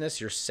our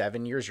business, you're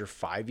 7 years, you're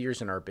 5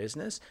 years in our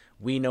business.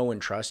 We know and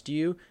trust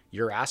you.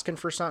 You're asking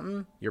for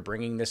something. You're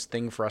bringing this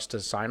thing for us to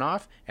sign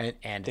off, and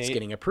it's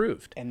getting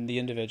approved. And the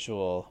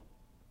individual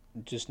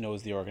just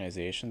knows the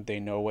organization. They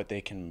know what they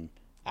can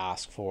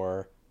ask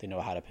for. They know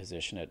how to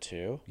position it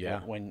too.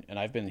 Yeah. And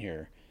I've been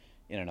here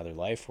in another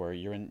life where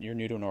you're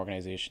new to an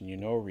organization. You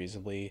know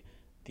reasonably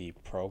the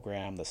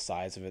program, the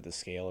size of it, the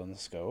scale, and the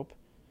scope.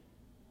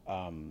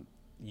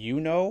 You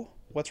know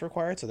what's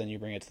required, so then you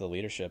bring it to the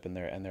leadership and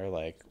they're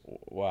like,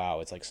 wow,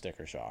 it's like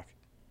sticker shock.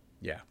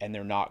 Yeah. And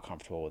they're not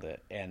comfortable with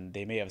it, and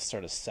they may have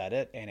sort of said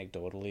it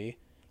anecdotally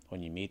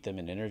when you meet them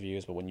in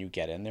interviews, but when you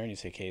get in there and you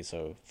say, okay,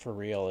 so for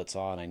real, it's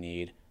on, I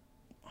need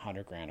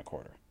 $100,000 a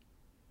quarter.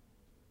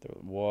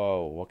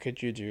 Whoa, what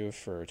could you do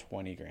for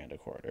 $20,000 a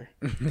quarter?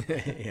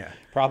 Yeah.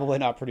 Probably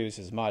not produce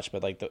as much,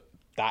 but like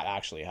that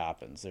actually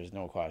happens. There's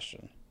no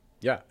question.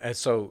 Yeah. And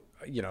so,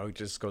 it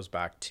just goes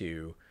back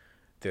to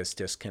this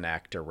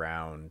disconnect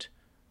around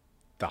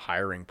the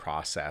hiring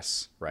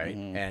process, right?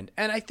 And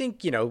I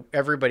think,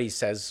 everybody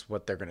says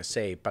what they're going to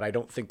say, but I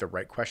don't think the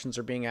right questions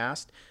are being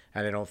asked,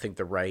 and I don't think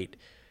the right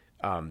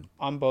on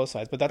both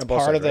sides. But that's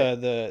part of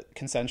the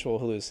consensual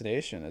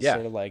hallucination. It's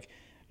sort of like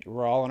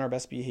we're all on our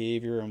best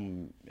behavior,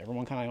 and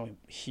everyone kind of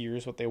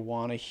hears what they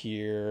want to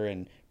hear,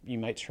 and you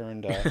might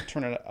turn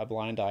a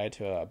blind eye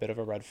to a bit of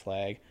a red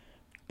flag,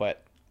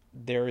 but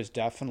there is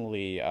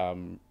definitely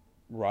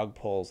rug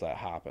pulls that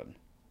happen.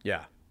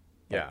 Yeah.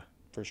 Yeah.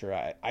 For sure.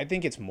 I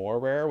think it's more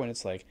rare when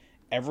it's like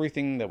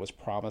everything that was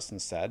promised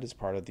and said as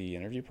part of the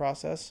interview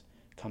process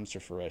comes to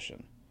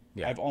fruition.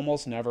 Yeah. I've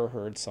almost never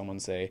heard someone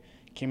say,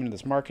 came into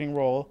this marketing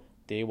role,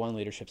 day one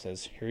leadership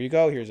says, here you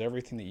go, here's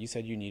everything that you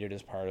said you needed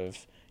as part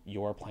of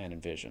your plan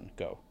and vision.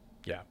 Go.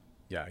 Yeah.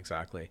 Yeah,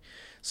 exactly.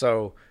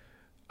 So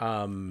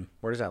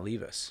where does that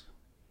leave us?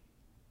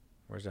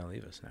 Where does that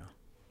leave us now?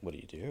 What do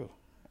you do?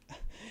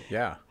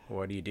 Yeah.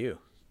 What do you do?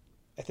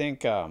 I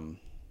think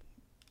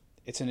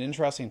it's an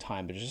interesting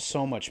time. There's just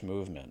so much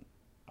movement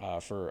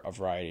for a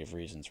variety of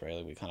reasons, right?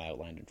 Like we kind of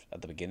outlined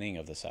at the beginning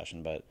of the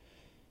session, but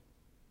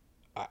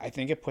I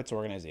think it puts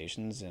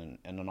organizations in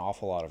an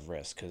awful lot of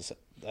risk because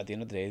at the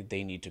end of the day,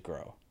 they need to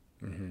grow.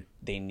 Mm-hmm.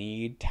 They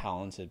need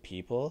talented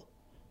people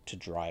to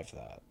drive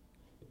that.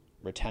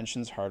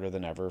 Retention's harder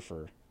than ever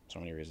for so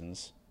many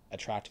reasons.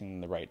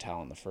 Attracting the right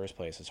talent in the first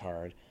place is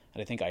hard,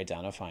 and I think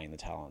identifying the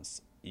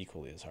talents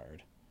equally is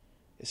hard.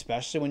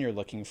 Especially when you're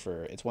looking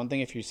for, it's one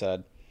thing if you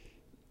said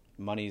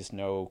money's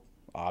no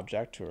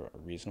object to a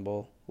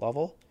reasonable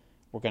level,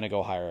 we're going to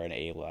go hire an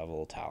A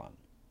level talent.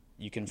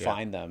 You can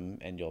find them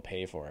and you'll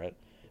pay for it.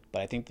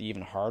 But I think the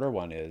even harder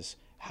one is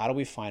how do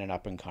we find an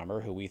up and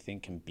comer who we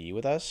think can be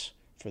with us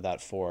for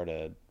that 4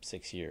 to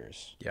 6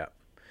 years? Yeah.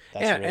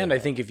 That's And, really and I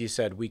hard. think if you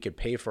said we could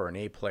pay for an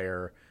A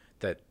player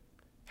that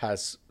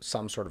has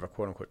some sort of a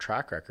quote unquote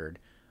track record,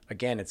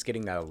 again, it's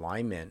getting that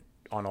alignment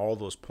on all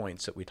those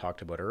points that we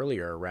talked about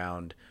earlier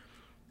around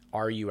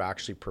are you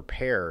actually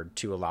prepared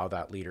to allow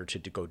that leader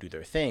to go do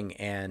their thing?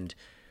 And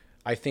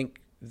I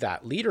think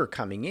that leader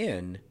coming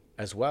in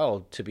as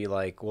well to be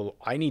like, well,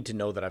 I need to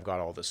know that I've got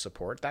all this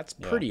support. That's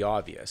pretty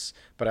obvious.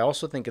 But I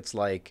also think it's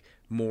like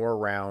more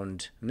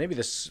around, maybe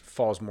this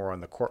falls more on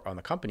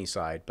the company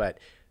side, but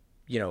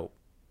you know,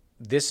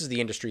 this is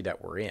the industry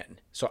that we're in.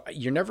 So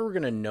you're never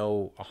going to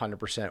know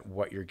 100%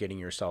 what you're getting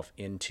yourself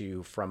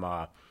into from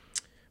a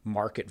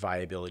market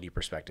viability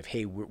perspective.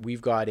 Hey,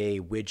 we've got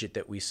a widget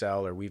that we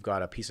sell, or we've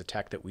got a piece of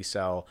tech that we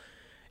sell,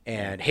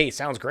 and hey, it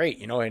sounds great,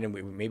 you know, and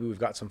maybe we've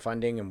got some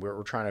funding and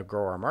we're trying to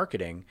grow our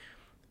marketing.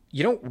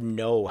 You don't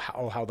know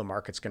how the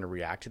market's going to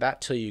react to that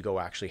till you go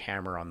actually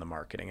hammer on the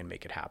marketing and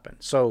make it happen.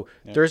 So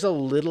there's a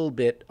little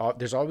bit,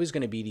 there's always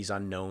going to be these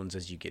unknowns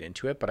as you get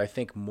into it, but I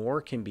think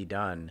more can be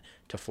done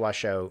to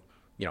flush out,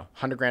 you know,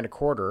 100 grand a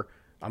quarter.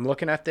 I'm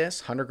looking at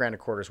this, 100 grand a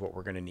quarter is what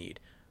we're going to need.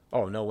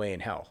 Oh, no way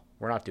in hell.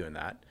 We're not doing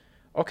that.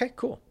 Okay,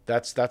 cool.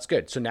 That's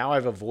good. So now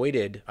I've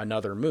avoided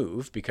another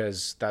move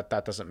because that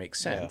doesn't make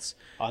sense.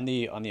 On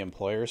the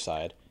employer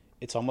side,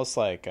 it's almost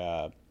like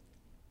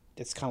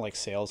it's kind of like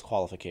sales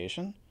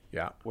qualification.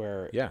 Yeah.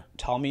 Where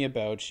tell me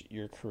about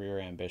your career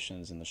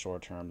ambitions in the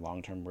short term,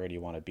 long term, where do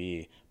you want to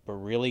be? But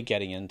really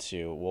getting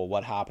into, well,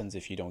 what happens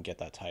if you don't get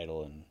that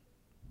title in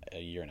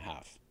a year and a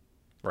half?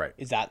 Right.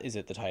 Is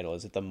it the title?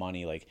 Is it the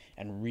money? Like,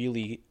 and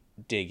really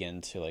dig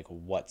into like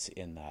what's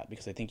in that,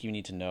 because I think you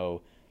need to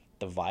know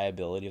the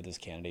viability of this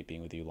candidate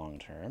being with you long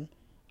term.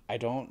 I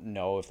don't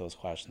know if those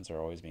questions are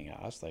always being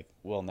asked. Like,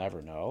 we'll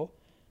never know,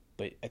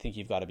 but I think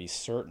you've got to be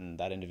certain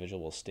that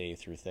individual will stay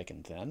through thick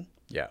and thin.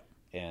 Yeah.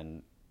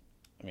 And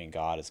I mean,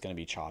 God, it's going to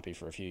be choppy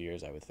for a few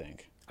years, I would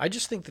think. I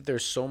just think that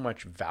there's so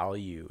much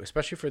value,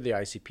 especially for the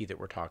ICP that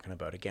we're talking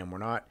about. Again, we're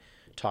not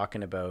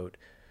talking about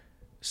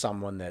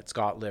someone that's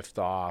got lift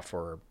off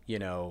or, you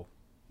know,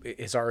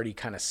 is already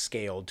kind of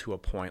scaled to a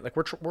point. Like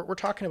we're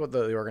talking about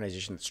the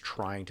organization that's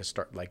trying to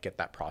start, like, get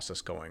that process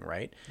going,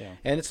 right? Yeah.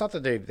 And it's not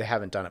that they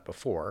haven't done it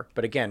before,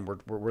 but again,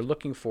 we're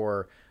looking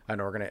for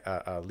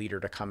a leader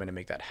to come in and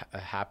make that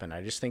happen.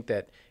 I just think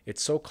that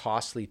it's so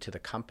costly to the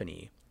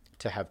company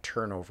to have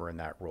turnover in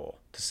that role,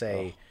 to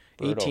say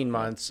 18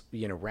 months,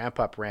 you know, ramp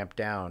up, ramp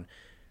down.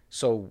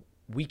 So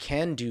we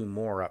can do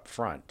more up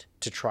front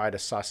to try to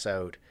suss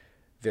out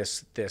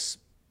this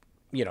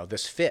you know,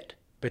 this fit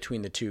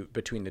between the two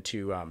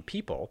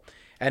people.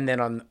 And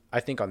then I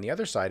think on the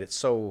other side,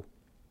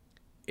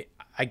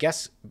 I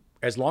guess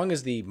as long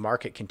as the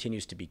market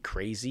continues to be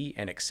crazy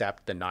and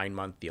accept the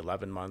 9-month, the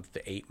 11-month, the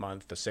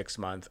 8-month, the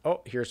 6-month,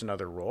 oh, here's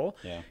another role,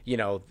 you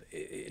know,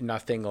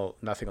 nothing will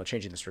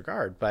change in this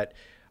regard. But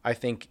I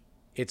think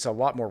it's a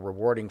lot more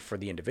rewarding for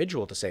the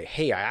individual to say,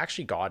 hey, I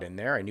actually got in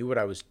there. I knew what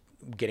I was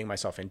getting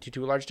myself into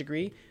to a large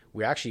degree.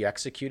 We actually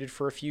executed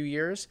for a few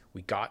years.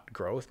 We got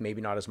growth, maybe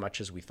not as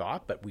much as we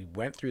thought, but we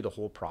went through the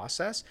whole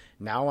process.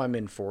 Now I'm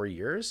in 4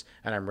 years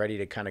and I'm ready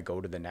to kind of go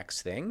to the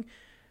next thing.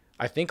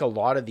 I think a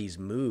lot of these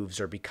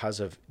moves are because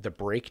of the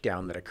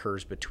breakdown that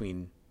occurs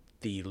between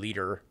the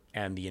leader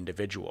and the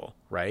individual,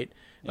 right?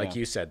 Like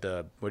you said,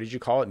 what did you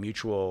call it?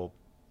 Mutual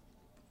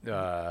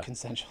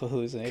consensual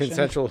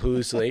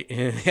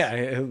hallucination.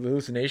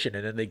 Hallucination.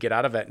 And then they get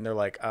out of it and they're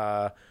like,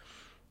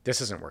 this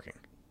isn't working.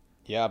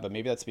 Yeah, but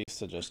maybe that speaks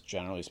to just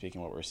generally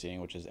speaking what we're seeing,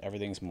 which is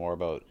everything's more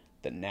about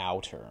the now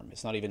term.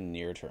 It's not even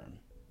near term,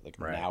 like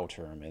now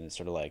term. And it's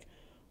sort of like,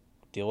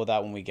 deal with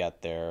that when we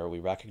get there. We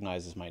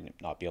recognize this might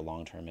not be a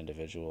long-term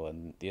individual,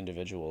 and the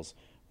individual's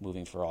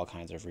moving for all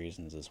kinds of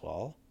reasons as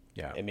well.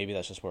 Yeah. And maybe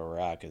that's just where we're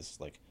at, because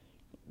like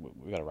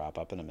we got to wrap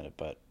up in a minute.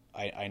 But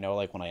I know,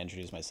 like, when I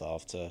introduce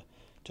myself to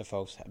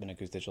folks, I've been at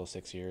Goose Digital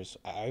 6 years.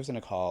 I was in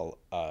a call,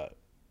 I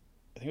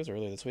think it was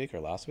earlier this week or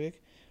last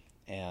week,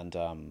 and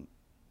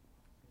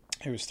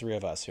it was 3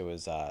 of us. It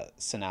was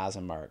Sanaz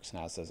and Mark.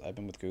 Sanaz says, I've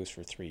been with Goose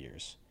for 3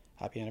 years.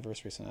 Happy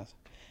anniversary, Sanaz.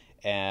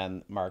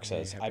 And Mark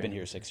says, I've been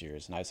here 6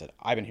 years. And I said,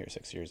 I've been here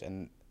 6 years.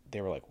 And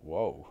they were like,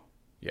 whoa.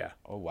 Yeah.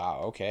 Oh, wow.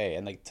 Okay.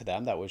 And like, to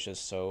them, that was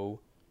just so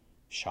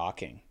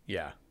shocking.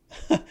 Yeah.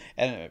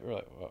 And we're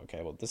like,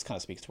 okay, well, this kind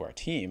of speaks to our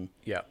team.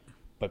 Yeah.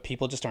 But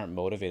people just aren't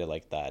motivated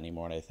like that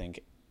anymore. And I think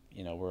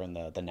we're in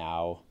the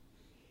now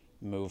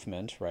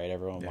movement, right?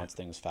 Everyone Yeah. wants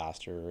things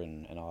faster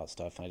and all that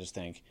stuff. And I just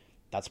think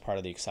that's part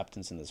of the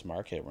acceptance in this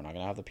market. We're not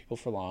going to have the people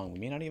for long. We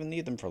may not even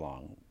need them for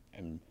long.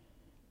 And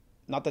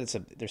not that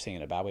they're saying it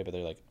in a bad way, but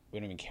they're like, we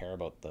don't even care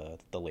about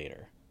the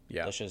later.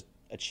 Yeah. Let's just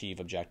achieve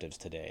objectives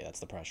today. That's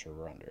the pressure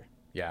we're under.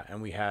 Yeah,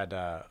 and we had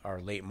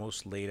our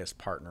latest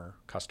partner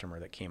customer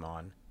that came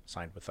on,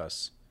 signed with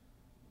us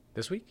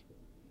this week.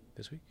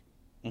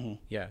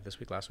 Yeah, this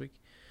week, last week.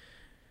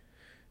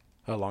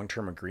 A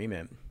long-term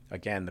agreement.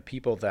 Again, the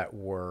people that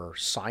were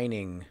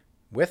signing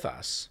with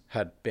us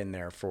had been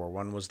there for,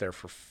 one was there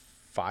for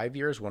 5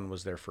 years, one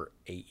was there for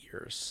 8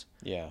 years.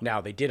 Yeah.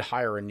 Now, they did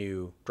hire a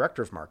new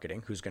director of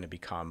marketing who's going to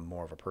become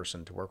more of a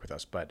person to work with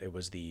us, but it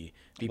was the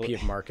VP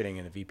of marketing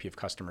and the VP of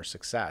customer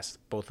success,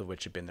 both of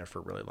which had been there for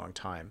a really long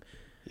time.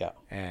 Yeah.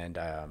 And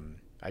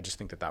I just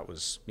think that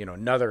was,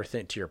 another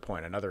thing, to your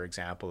point, another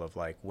example of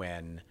like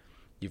when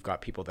you've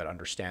got people that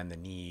understand the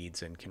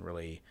needs and can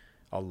really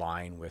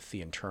align with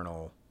the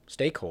internal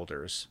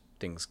stakeholders,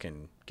 things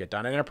can get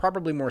done and are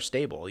probably more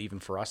stable even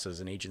for us as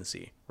an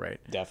agency, right?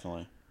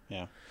 Definitely.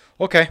 Yeah.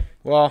 Okay.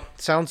 Well,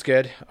 sounds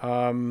good.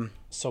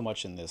 So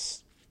much in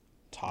this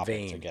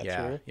topic to get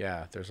through.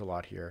 Yeah, there's a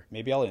lot here.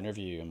 Maybe I'll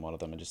interview you in one of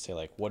them and just say,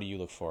 like, what do you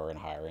look for in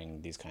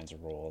hiring these kinds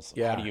of roles?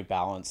 Yeah. How do you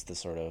balance the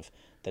sort of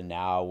the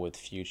now with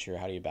future?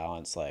 How do you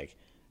balance like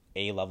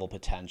A-level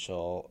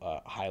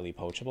potential, highly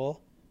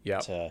poachable,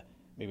 to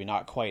maybe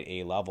not quite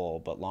A-level,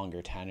 but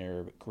longer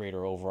tenure,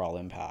 greater overall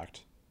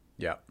impact?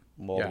 Yeah.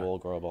 Moldable,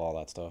 growable, all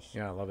that stuff.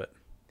 Yeah, I love it.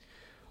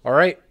 All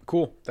right,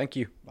 cool. Thank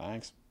you.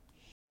 Thanks.